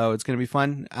time, so it's going to be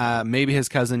fun. Maybe his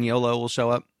cousin Yolo will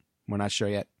show up. We're not sure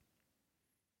yet.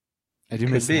 I do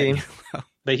miss him.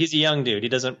 But he's a young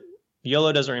dude.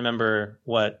 Yolo doesn't remember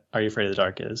what Are You Afraid of the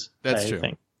Dark is. That's true.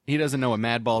 Think. He doesn't know what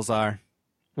Mad Balls are.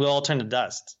 We'll all turn to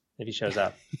dust if he shows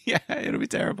up. Yeah, it'll be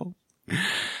terrible.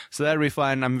 So that'll be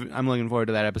fun. I'm looking forward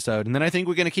to that episode. And then I think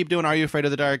we're going to keep doing Are You Afraid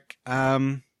of the Dark?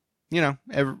 Every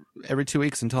 2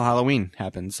 weeks until Halloween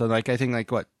happens. So I think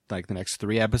the next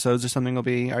 3 episodes or something will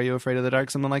be Are You Afraid of the Dark?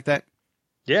 Something like that.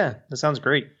 Yeah, that sounds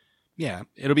great. Yeah,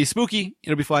 it'll be spooky.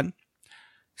 It'll be fun.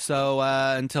 So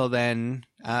until then,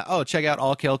 check out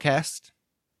All Kill Cast.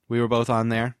 We were both on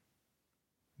there,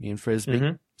 me and Frisbee.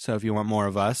 Mm-hmm. So if you want more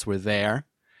of us, we're there.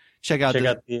 Check out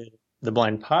the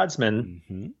Blind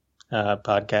Podsman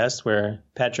podcast, where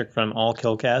Patrick from All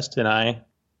Kill Cast and I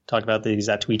talk about the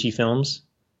Zatoichi films.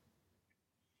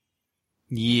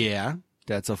 Yeah,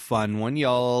 that's a fun one.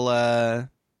 Y'all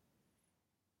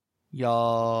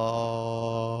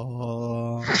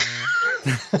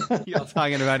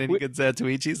talking about any good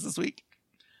Zatoichis this week?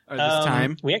 Or this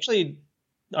time? We actually,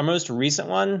 our most recent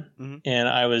one, and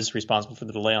I was responsible for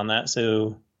the delay on that,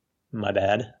 so my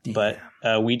bad. Damn. But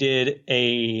we did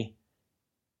a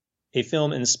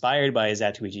film inspired by a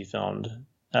Zatoichi film.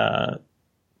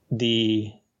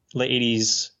 The late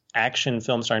 80s action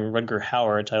film starring Rutger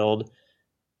Hauer titled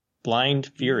Blind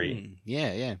Fury.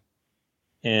 Yeah.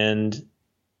 And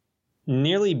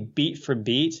nearly beat for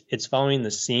beat, it's following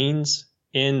the scenes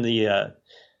in the,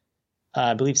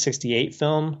 I believe, 1968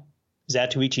 film,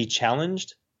 Zatoichi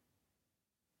Challenged,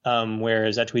 where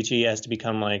Zatoichi has to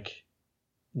become like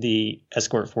the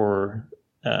escort for,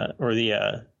 or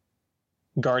the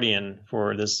guardian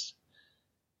for this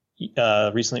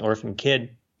recently orphaned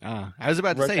kid. I was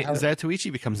about to say,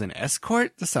 Zatoichi becomes an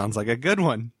escort? This sounds like a good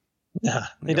one. No,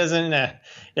 he doesn't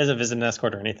visit an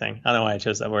escort or anything. I don't know why I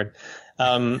chose that word.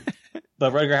 But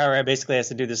Rutger Hauer basically has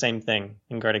to do the same thing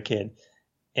and guard a kid.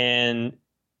 And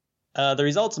the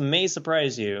results may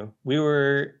surprise you. We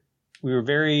were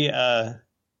very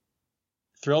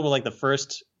thrilled with the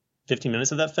first 15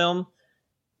 minutes of that film.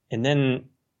 And then,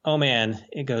 oh man,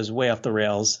 it goes way off the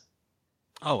rails.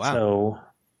 Oh, wow. So,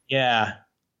 yeah.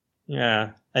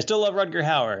 I still love Rutger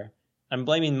Hauer. I'm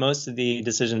blaming most of the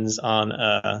decisions on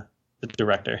the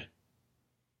director.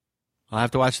 I'll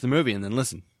have to watch the movie and then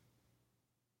listen.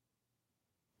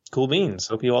 Cool beans.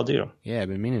 Hope you all do. Yeah, I've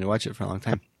been meaning to watch it for a long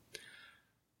time.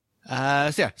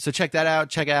 So check that out.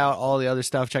 Check out all the other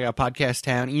stuff. Check out Podcast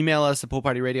Town. Email us at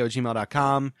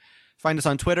poolpartyradio@gmail.com. Find us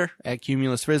on Twitter at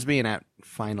Cumulus Frisbee and at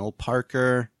Final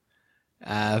Parker.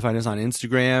 Find us on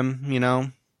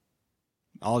Instagram,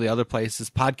 all the other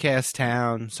places. Podcast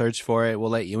Town. Search for it.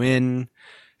 We'll let you in.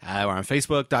 We're on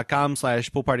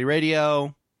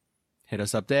Facebook.com/poolpartyradio. Hit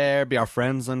us up there. Be our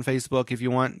friends on Facebook if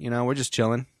you want. We're just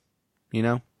chilling.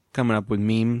 Coming up with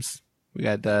memes. We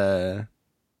got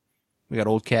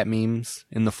old cat memes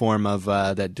in the form of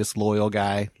that disloyal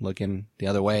guy looking the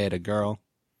other way at a girl.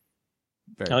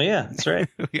 Oh yeah, that's right.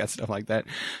 We got stuff like that.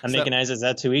 I'm making eyes at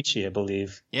Zatoichi, I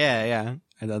believe. Yeah.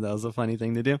 I thought that was a funny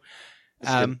thing to do.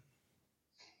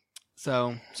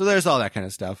 So there's all that kind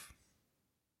of stuff.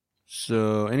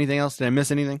 So anything else? Did I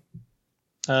miss anything?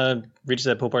 Reach us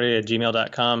at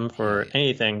poolparty@gmail.com for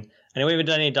anything. I know we haven't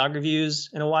done any dog reviews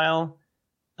in a while.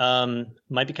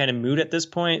 Might be kind of moot at this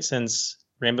point since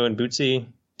Rambo and Bootsy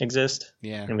exist.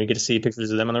 Yeah. And we get to see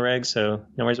pictures of them on the reg, so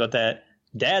no worries about that.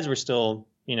 Dads, we'll still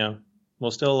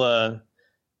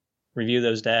review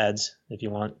those dads if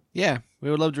you want. Yeah, we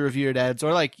would love to review your dads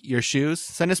or your shoes.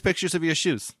 Send us pictures of your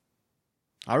shoes.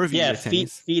 I'll review your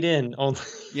tennies. Feet in only.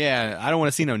 Yeah, I don't want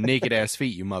to see no naked ass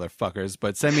feet, you motherfuckers.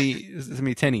 But send me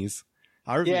tennies.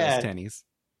 I'll review those tennies.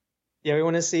 Yeah, we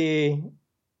want to see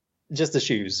just the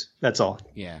shoes. That's all.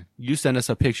 Yeah, you send us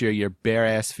a picture of your bare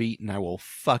ass feet, and I will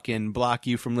fucking block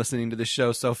you from listening to the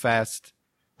show so fast.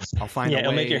 I'll find a way.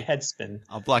 It'll make your head spin.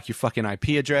 I'll block your fucking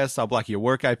IP address. I'll block your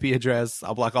work IP address.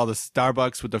 I'll block all the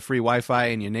Starbucks with the free Wi-Fi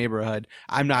in your neighborhood.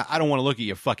 I don't want to look at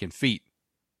your fucking feet.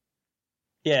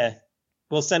 Yeah.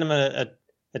 We'll send them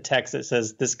a text that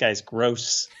says, "This guy's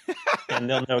gross," and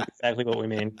they'll know exactly what we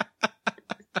mean.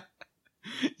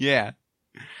 Yeah.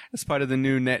 It's part of the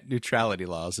new net neutrality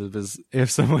laws. If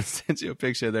someone sends you a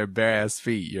picture of their bare ass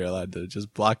feet, you're allowed to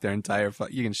just block their entire.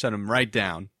 You can shut them right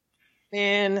down.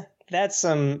 Man, that's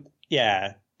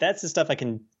that's the stuff I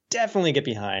can definitely get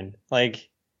behind. Like,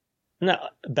 I'm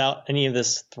not about any of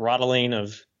this throttling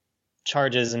of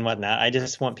charges and whatnot. I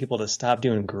just want people to stop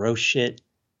doing gross shit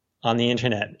on the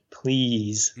internet,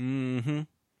 please. Mm-hmm.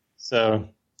 So,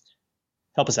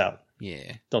 help us out.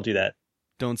 Yeah. Don't do that.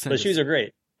 Don't send. The shoes are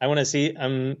great. I want to see.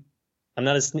 I'm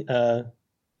not a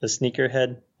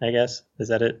sneakerhead, I guess. Is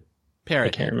that it? Parrot.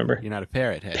 I can't remember. You're not a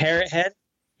parrot head. Parrot head?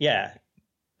 Yeah.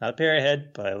 Not a parrot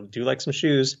head, but I do like some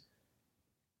shoes.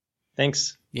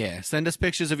 Thanks. Yeah. Send us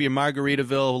pictures of your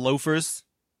Margaritaville loafers.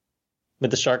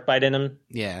 With the shark bite in them?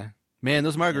 Yeah. Man,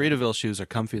 those Margaritaville shoes are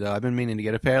comfy, though. I've been meaning to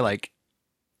get a pair. Like,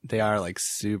 they are, like,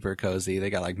 super cozy. They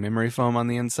got, like, memory foam on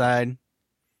the inside.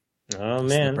 Oh,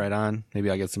 man. Slip right on. Maybe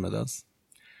I'll get some of those.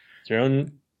 It's your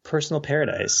own personal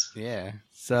paradise. Yeah.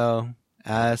 So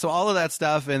all of that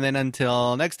stuff. And then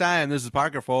until next time, this is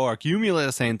Parker for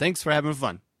Cumulus saying thanks for having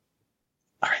fun.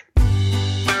 All right.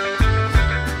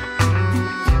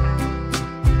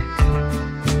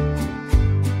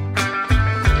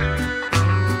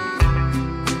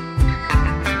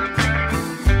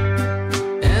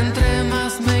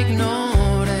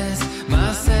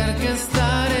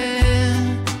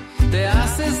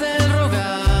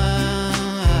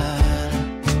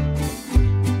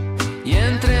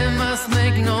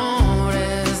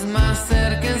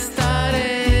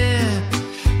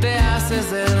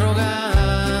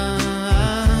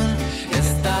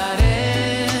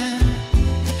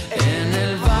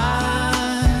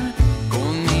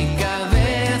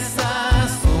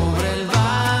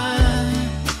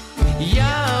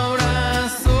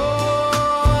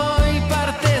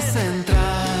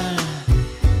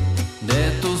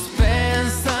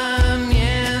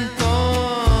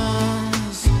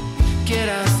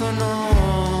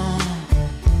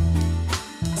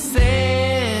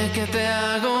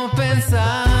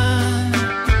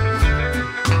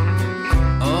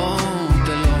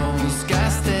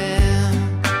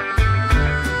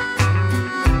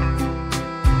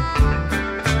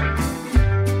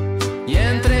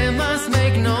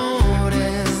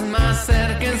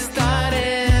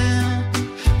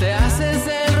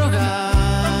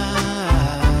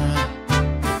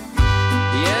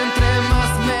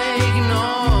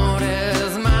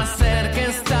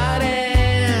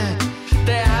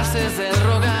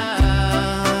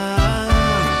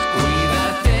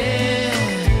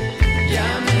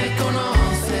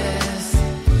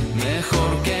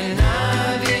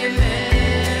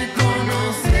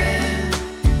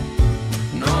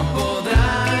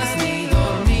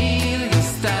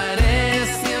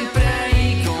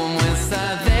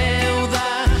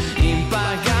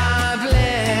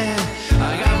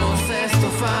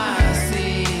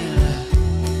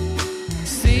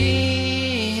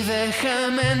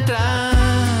 Déjame entrar.